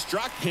misses,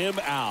 struck him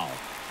out.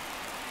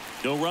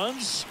 No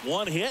runs,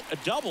 1 hit, a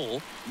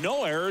double,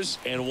 no errors,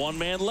 and 1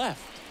 man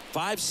left.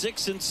 5,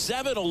 6, and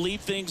 7 will lead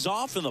things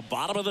off in the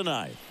bottom of the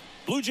ninth.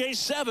 Blue Jays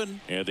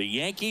 7 and the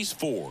Yankees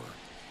 4.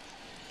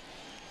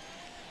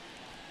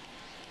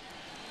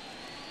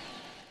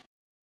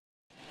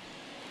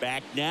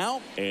 Back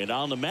now, and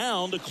on the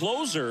mound, the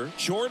closer,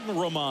 Jordan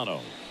Romano.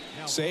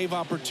 Save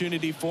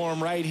opportunity for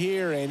him right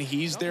here, and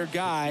he's their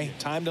guy.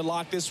 Time to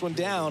lock this one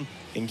down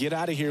and get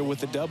out of here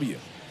with a W.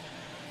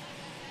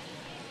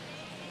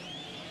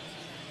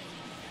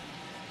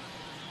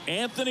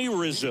 Anthony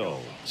Rizzo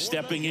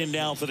stepping in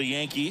now for the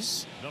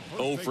Yankees.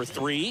 0 for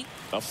 3.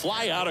 A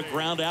fly out, a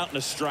ground out, and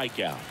a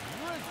strikeout.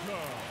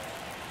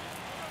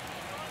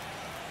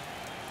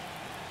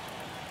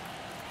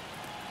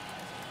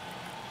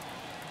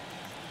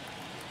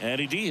 And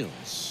he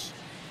deals.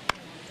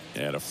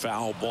 And a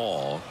foul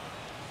ball.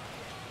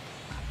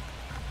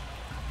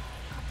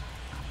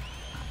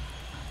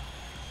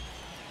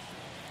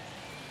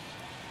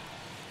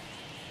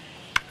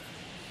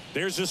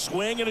 There's a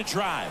swing and a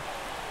drive.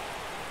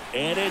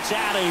 And it's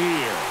out of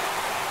here.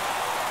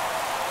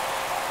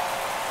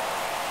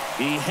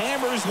 He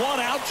hammers one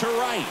out to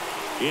right.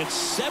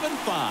 It's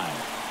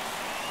 7-5.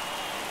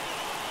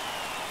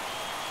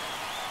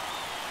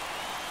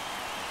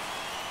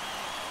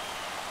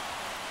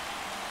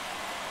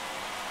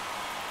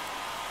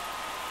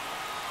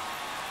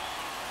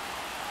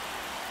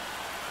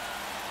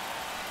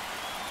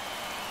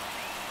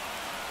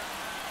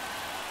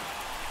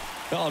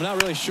 Well, I'm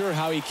not really sure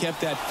how he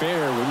kept that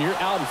fair. When you're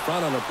out in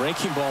front on a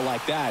breaking ball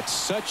like that,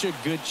 such a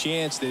good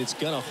chance that it's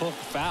going to hook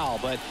foul,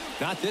 but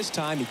not this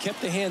time. He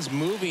kept the hands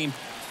moving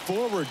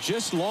forward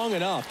just long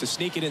enough to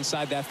sneak it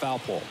inside that foul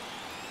pole.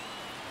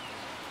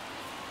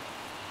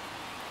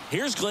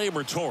 Here's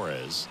Gleyber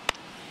Torres.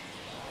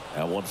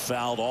 That one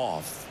fouled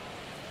off.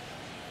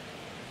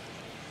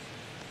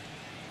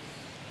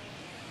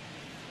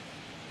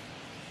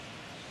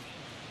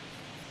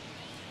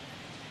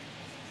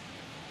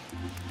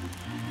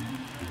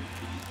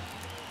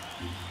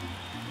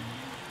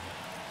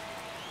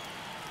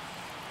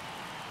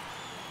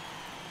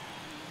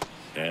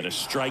 And a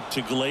strike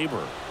to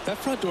Gleyber. That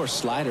front door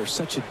slider is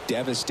such a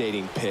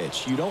devastating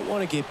pitch. You don't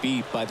want to get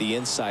beat by the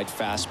inside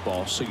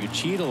fastball, so you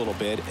cheat a little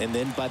bit, and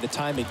then by the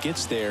time it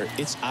gets there,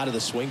 it's out of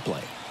the swing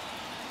plane.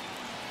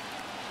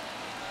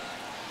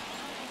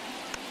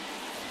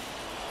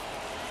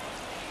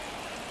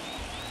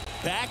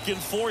 Back and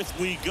forth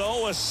we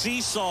go. A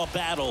seesaw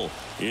battle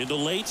in the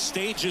late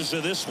stages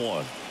of this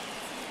one.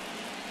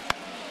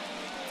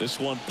 This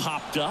one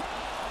popped up.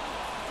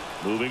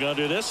 Moving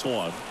under this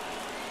one.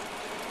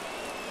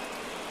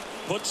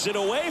 Puts it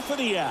away for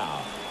the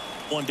out.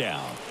 One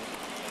down.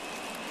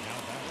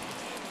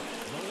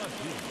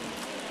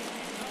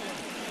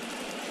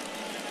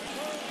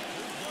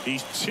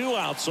 He's 2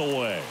 outs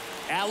away.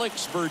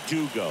 Alex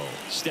Verdugo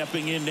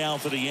stepping in now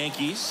for the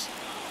Yankees.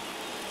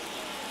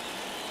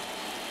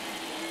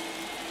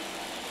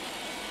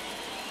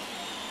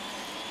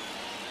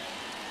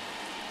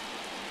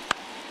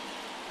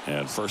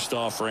 And first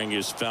offering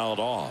is fouled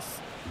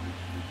off.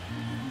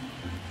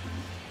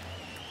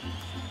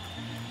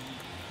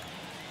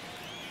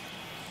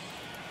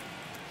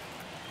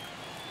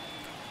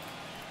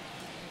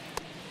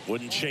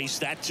 Wouldn't chase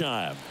that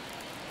time.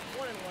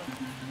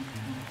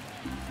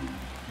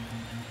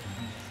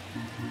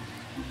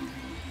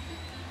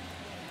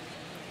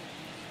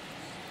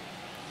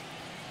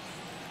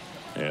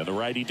 And the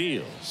righty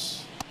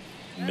deals.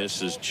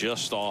 Misses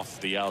just off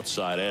the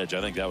outside edge.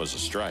 I think that was a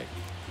strike.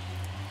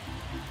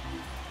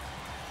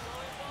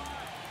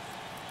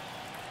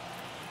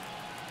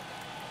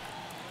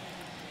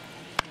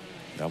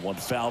 That one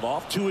fouled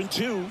off.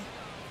 2-2.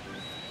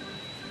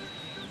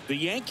 The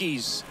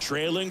Yankees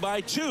trailing by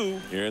 2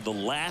 here in the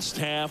last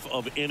half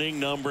of inning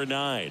number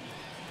 9.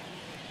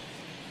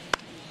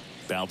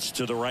 Bounce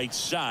to the right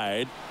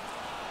side.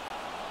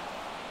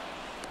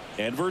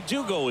 And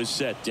Verdugo is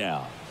set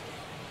down.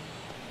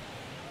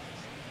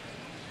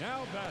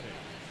 Now batting,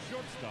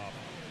 shortstop,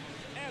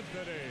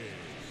 Anthony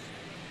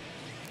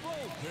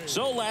Volpe.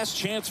 So last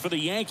chance for the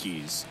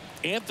Yankees.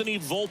 Anthony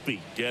Volpe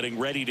getting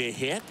ready to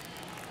hit.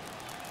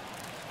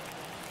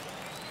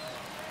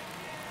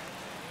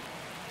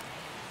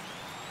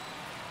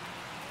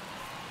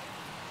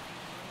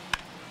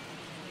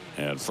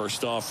 And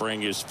first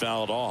offering is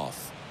fouled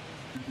off.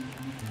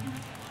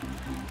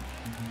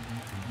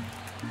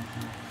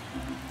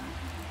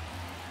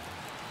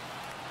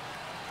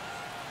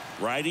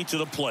 Righty to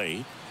the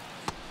plate.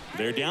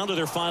 They're down to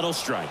their final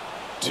strike.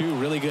 2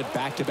 really good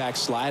back-to-back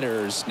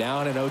sliders.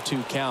 Now in an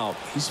 0-2 count.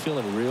 He's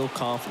feeling real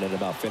confident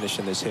about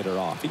finishing this hitter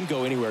off. He can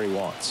go anywhere he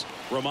wants.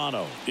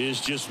 Romano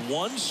is just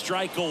 1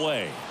 strike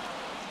away.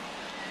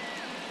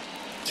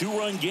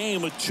 2-run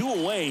game with 2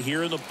 away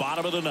here in the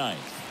bottom of the 9th.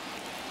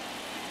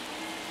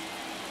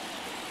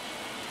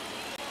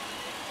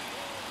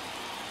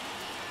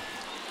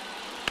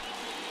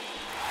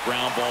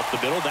 Ground ball up the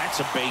middle. That's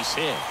a base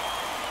hit.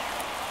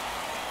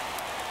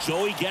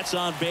 Joey gets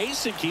on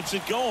base and keeps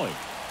it going.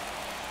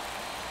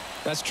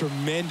 That's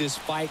tremendous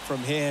fight from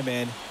him,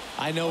 and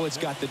I know it's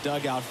got the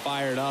dugout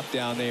fired up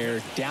down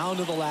there. Down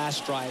to the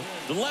last strike.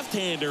 The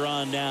left-hander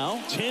on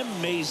now, Tim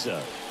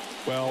Meza.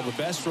 Well, the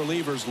best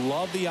relievers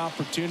love the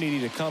opportunity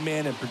to come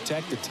in and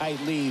protect a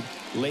tight lead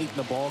late in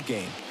the ball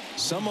game.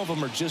 Some of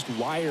them are just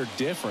wired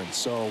different,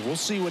 so we'll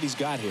see what he's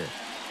got here.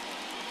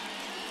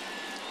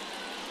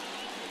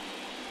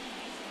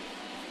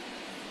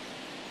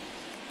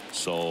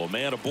 So a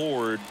man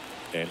aboard,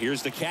 and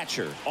here's the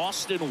catcher,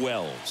 Austin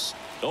Wells.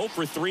 0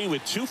 for 3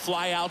 with 2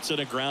 flyouts and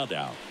a ground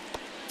out.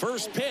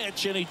 First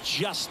pitch, and he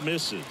just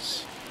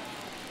misses.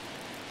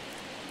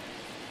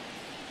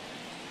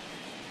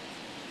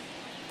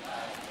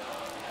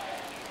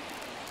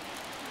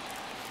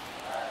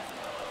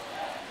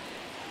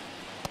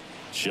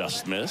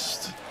 Just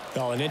missed.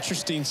 Well, an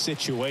interesting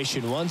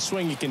situation. One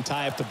swing you can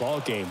tie up the ball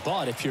game,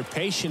 but if you're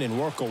patient and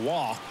work a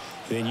walk,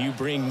 then you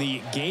bring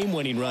the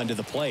game-winning run to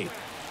the plate.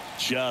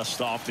 Just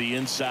off the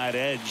inside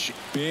edge.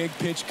 Big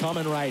pitch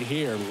coming right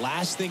here.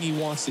 Last thing he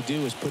wants to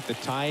do is put the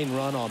tying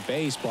run on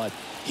base, but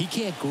he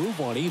can't groove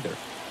one either.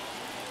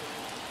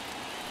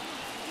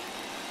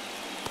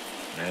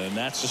 And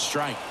that's a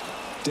strike.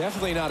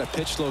 Definitely not a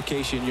pitch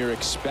location you're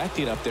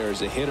expecting up there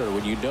as a hitter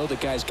when you know the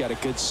guy's got a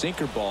good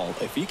sinker ball.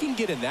 If he can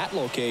get in that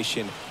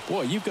location,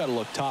 boy, you've got to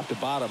look top to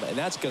bottom, and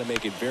that's going to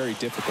make it very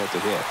difficult to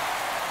hit.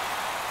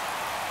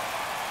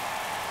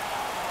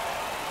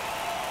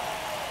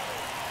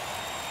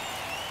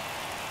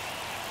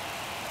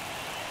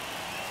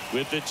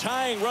 With the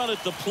tying run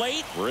at the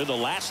plate, we're in the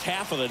last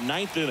half of the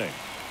 9th inning.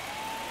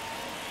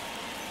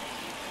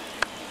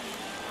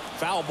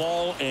 Foul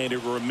ball, and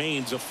it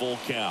remains a full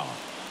count.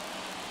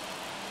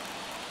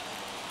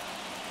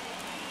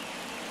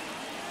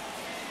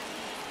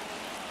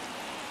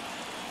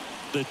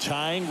 The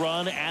tying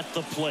run at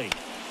the plate.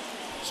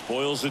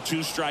 Spoils the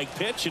 2-strike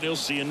pitch, and he'll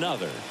see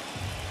another.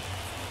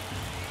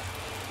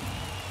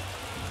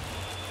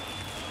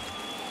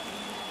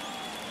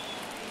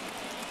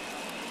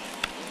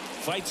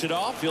 Fights it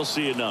off. He'll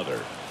see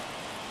another.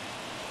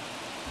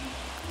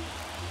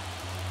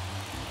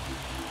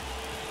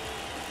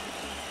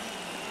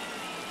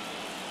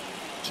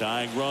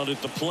 Tying run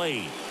at the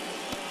plate.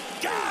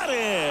 Got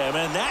him,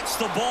 and that's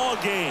the ball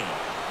game.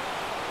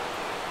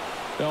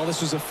 Well,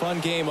 this was a fun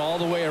game all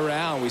the way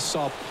around. We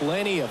saw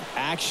plenty of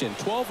action.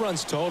 12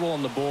 runs total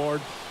on the board,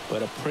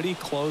 but a pretty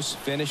close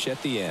finish at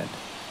the end.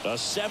 A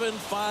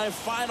 7-5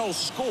 final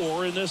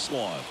score in this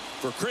one.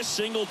 For Chris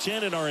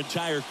Singleton and our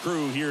entire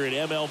crew here at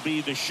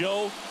MLB The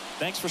Show,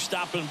 thanks for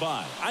stopping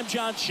by. I'm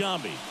John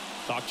Shambi.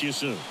 Talk to you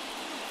soon.